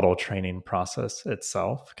the model training process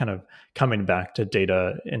itself, kind of coming back to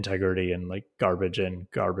data integrity and like garbage in,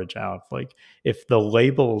 garbage out. Like if the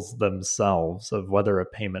labels themselves of whether a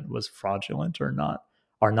payment was fraudulent or not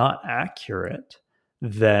are not accurate,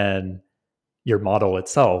 then your model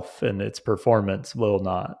itself and its performance will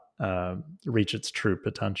not reach its true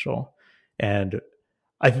potential. And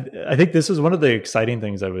I think this is one of the exciting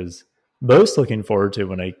things I was most looking forward to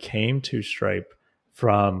when I came to Stripe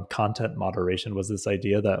from content moderation was this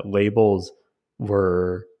idea that labels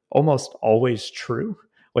were almost always true.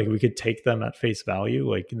 Like we could take them at face value.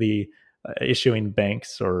 Like the issuing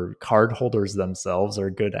banks or card holders themselves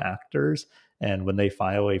are good actors. And when they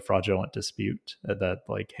file a fraudulent dispute that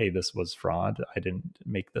like, hey, this was fraud, I didn't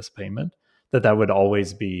make this payment, that would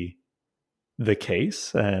always be the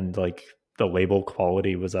case. And like the label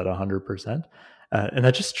quality was at 100%. And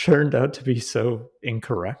that just turned out to be so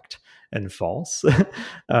incorrect and false,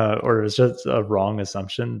 or it was just a wrong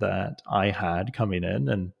assumption that I had coming in.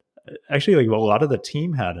 And actually, like a lot of the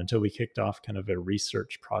team had until we kicked off kind of a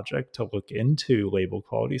research project to look into label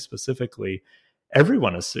quality specifically.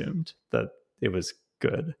 Everyone assumed that it was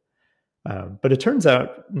good. But it turns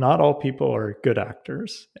out not all people are good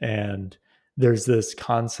actors. And there's this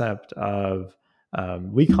concept of,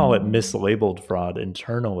 we call it mislabeled fraud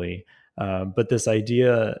internally, but this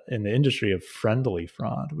idea in the industry of friendly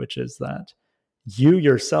fraud, which is that you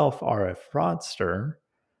yourself are a fraudster,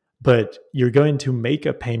 but you're going to make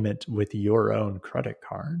a payment with your own credit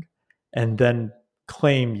card and then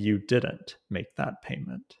claim you didn't make that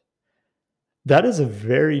payment. That is a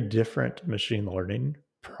very different machine learning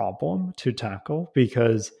problem to tackle,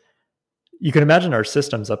 because you can imagine our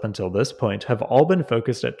systems up until this point have all been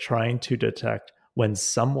focused at trying to detect when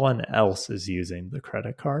someone else is using the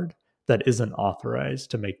credit card that isn't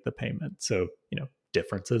authorized to make the payment. So,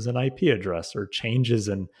 differences in IP address or changes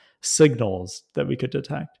in signals that we could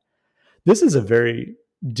detect. This is a very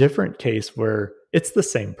different case where it's the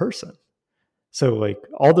same person. So, like,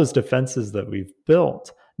 all those defenses that we've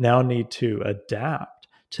built now need to adapt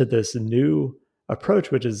to this new approach,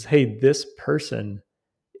 which is, hey, this person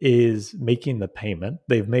is making the payment.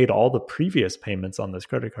 They've made all the previous payments on this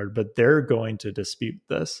credit card, but they're going to dispute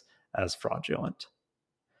this as fraudulent.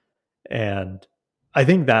 And I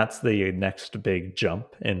think that's the next big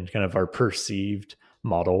jump in kind of our perceived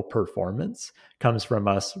model performance, comes from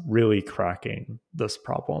us really cracking this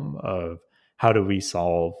problem of how do we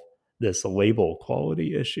solve this label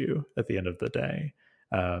quality issue at the end of the day,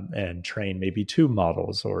 and train maybe two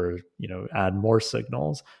models, or add more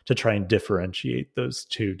signals to try and differentiate those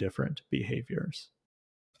two different behaviors.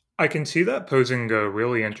 I can see that posing a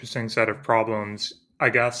really interesting set of problems. I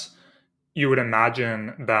guess you would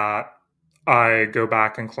imagine that I go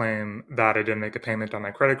back and claim that I didn't make a payment on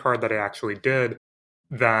my credit card that I actually did.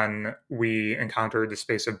 then we encounter the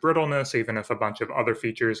space of brittleness. Even if a bunch of other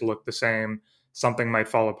features look the same, something might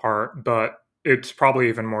fall apart. But it's probably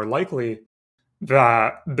even more likely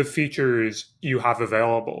that the features you have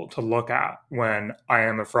available to look at when I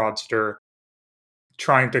am a fraudster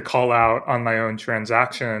trying to call out on my own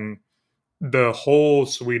transaction, the whole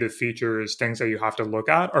suite of features, things that you have to look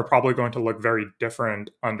at, are probably going to look very different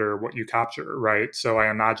under what you capture, right? So I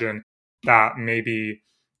imagine that maybe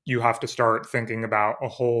you have to start thinking about a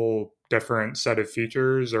whole different set of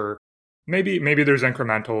features, or maybe there's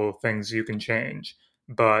incremental things you can change.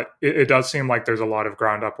 But it does seem like there's a lot of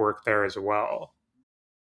ground up work there as well.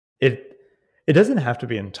 It it doesn't have to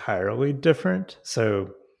be entirely different.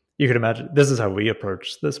 So you could imagine this is how we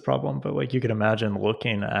approach this problem, but like you could imagine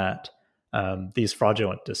looking at these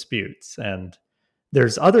fraudulent disputes, and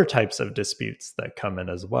there's other types of disputes that come in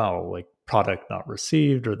as well, like product not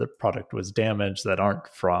received or the product was damaged that aren't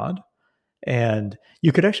fraud. And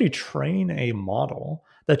you could actually train a model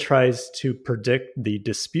that tries to predict the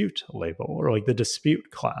dispute label or like the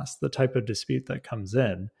dispute class, the type of dispute that comes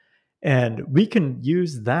in. And we can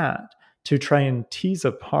use that to try and tease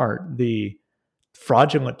apart the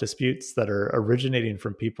fraudulent disputes that are originating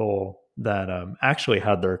from people that actually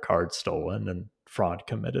had their card stolen and fraud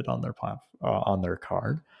committed on their on their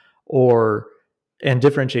card, or and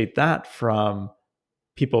differentiate that from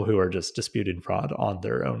people who are just disputing fraud on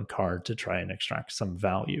their own card to try and extract some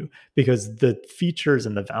value, because the features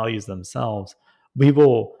and the values themselves, we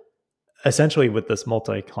will essentially with this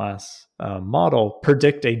multi-class model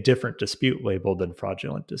predict a different dispute label than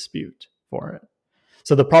fraudulent dispute for it.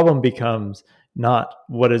 So the problem becomes not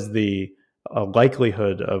what is the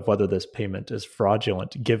likelihood of whether this payment is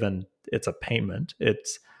fraudulent given it's a payment.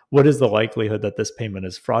 It's what is the likelihood that this payment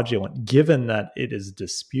is fraudulent given that it is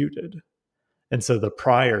disputed. And so the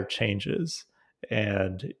prior changes,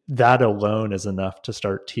 and that alone is enough to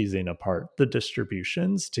start teasing apart the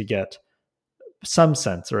distributions to get some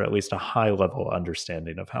sense, or at least a high level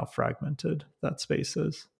understanding of how fragmented that space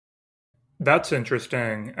is. That's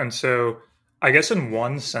interesting. And so, I guess in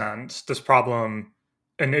one sense, this problem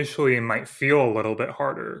initially might feel a little bit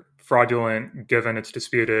harder. Fraudulent, given it's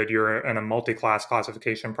disputed, you're in a multi class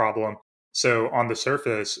classification problem. So, on the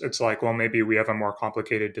surface, it's like, well, maybe we have a more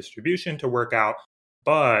complicated distribution to work out.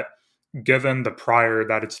 But given the prior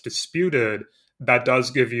that it's disputed, that does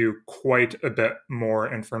give you quite a bit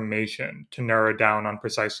more information to narrow down on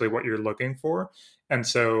precisely what you're looking for. And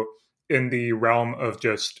so, in the realm of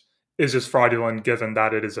just, is this fraudulent given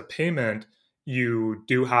that it is a payment, you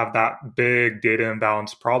do have that big data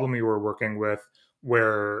imbalance problem you were working with,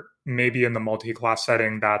 where maybe in the multi class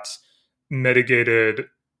setting, that's mitigated,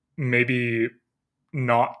 maybe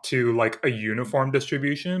not to like a uniform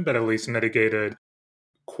distribution, but at least mitigated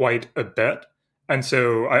quite a bit. And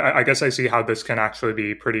so I guess I see how this can actually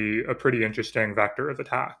be a pretty interesting vector of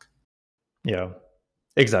attack. Yeah,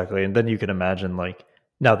 exactly. And then you can imagine, like,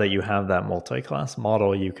 now that you have that multi-class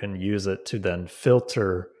model, you can use it to then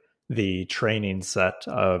filter the training set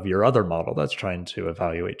of your other model that's trying to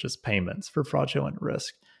evaluate just payments for fraudulent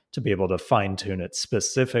risk, to be able to fine tune it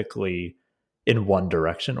specifically in one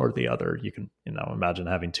direction or the other. You can, imagine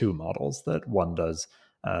having two models, that one does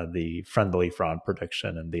the friendly fraud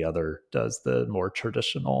prediction and the other does the more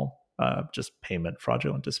traditional just payment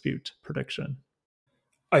fraudulent dispute prediction.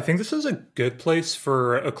 I think this is a good place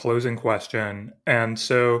for a closing question. And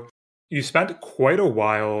so you spent quite a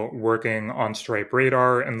while working on Stripe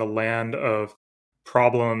Radar in the land of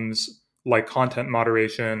problems like content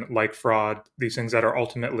moderation, like fraud, these things that are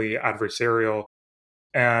ultimately adversarial.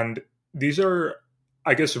 And these are,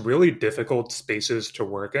 I guess, really difficult spaces to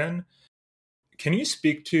work in. Can you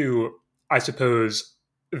speak to, I suppose,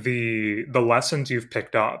 the lessons you've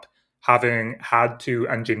picked up having had to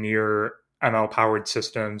engineer ML powered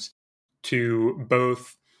systems to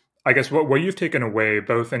both, I guess, what you've taken away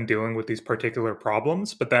both in dealing with these particular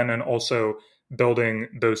problems, but then in also building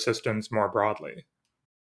those systems more broadly?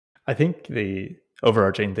 I think the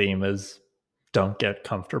overarching theme is don't get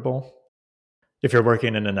comfortable. If you're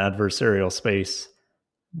working in an adversarial space,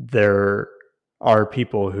 there are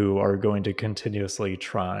people who are going to continuously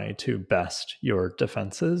try to best your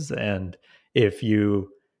defenses. And if you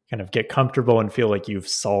kind of get comfortable and feel like you've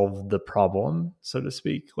solved the problem, so to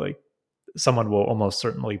speak, like, someone will almost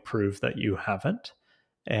certainly prove that you haven't.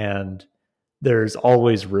 And there's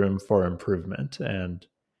always room for improvement. And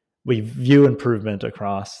we view improvement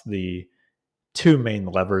across the two main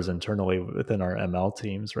levers internally within our ML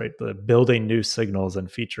teams, right? The building new signals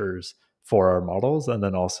and features for our models, and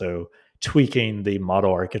then also tweaking the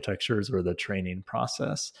model architectures or the training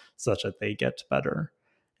process such that they get better.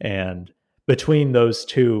 And between those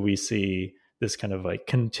two, we see this kind of like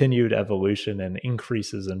continued evolution and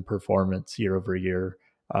increases in performance year over year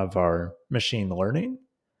of our machine learning.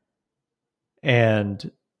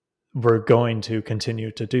 And we're going to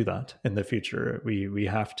continue to do that in the future. We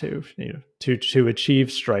have to, to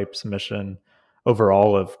achieve Stripe's mission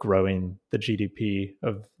overall of growing the GDP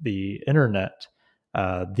of the internet.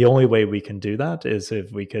 The only way we can do that is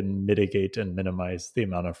if we can mitigate and minimize the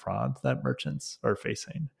amount of fraud that merchants are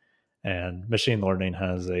facing. And machine learning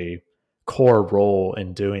has a core role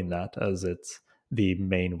in doing that, as it's the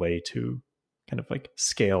main way to kind of like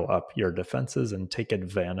scale up your defenses and take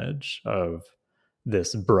advantage of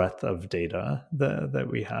this breadth of data that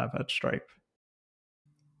we have at Stripe.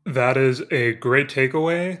 That is a great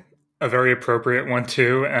takeaway, a very appropriate one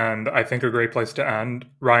too, and I think a great place to end.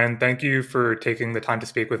 Ryan, thank you for taking the time to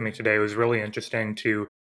speak with me today. It was really interesting to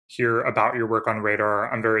hear about your work on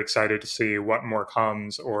Radar. I'm very excited to see what more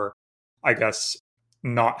comes, or I guess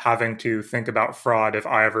not having to think about fraud if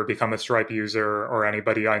I ever become a Stripe user or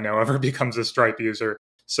anybody I know ever becomes a Stripe user.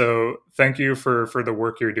 So thank you for the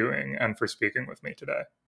work you're doing and for speaking with me today.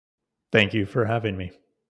 Thank you for having me.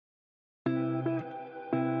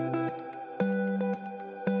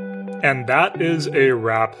 And that is a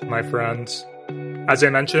wrap, my friends. As I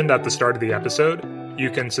mentioned at the start of the episode, you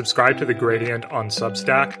can subscribe to The Gradient on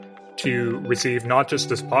Substack to receive not just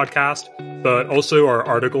this podcast, but also our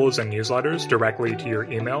articles and newsletters directly to your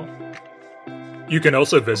email. You can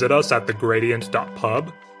also visit us at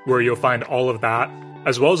thegradient.pub, where you'll find all of that,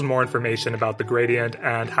 as well as more information about The Gradient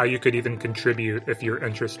and how you could even contribute if you're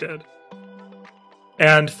interested.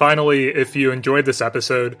 And finally, if you enjoyed this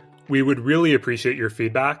episode, we would really appreciate your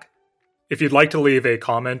feedback. If you'd like to leave a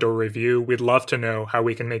comment or review, we'd love to know how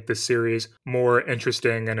we can make this series more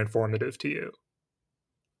interesting and informative to you.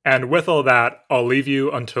 And with all that, I'll leave you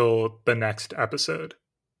until the next episode.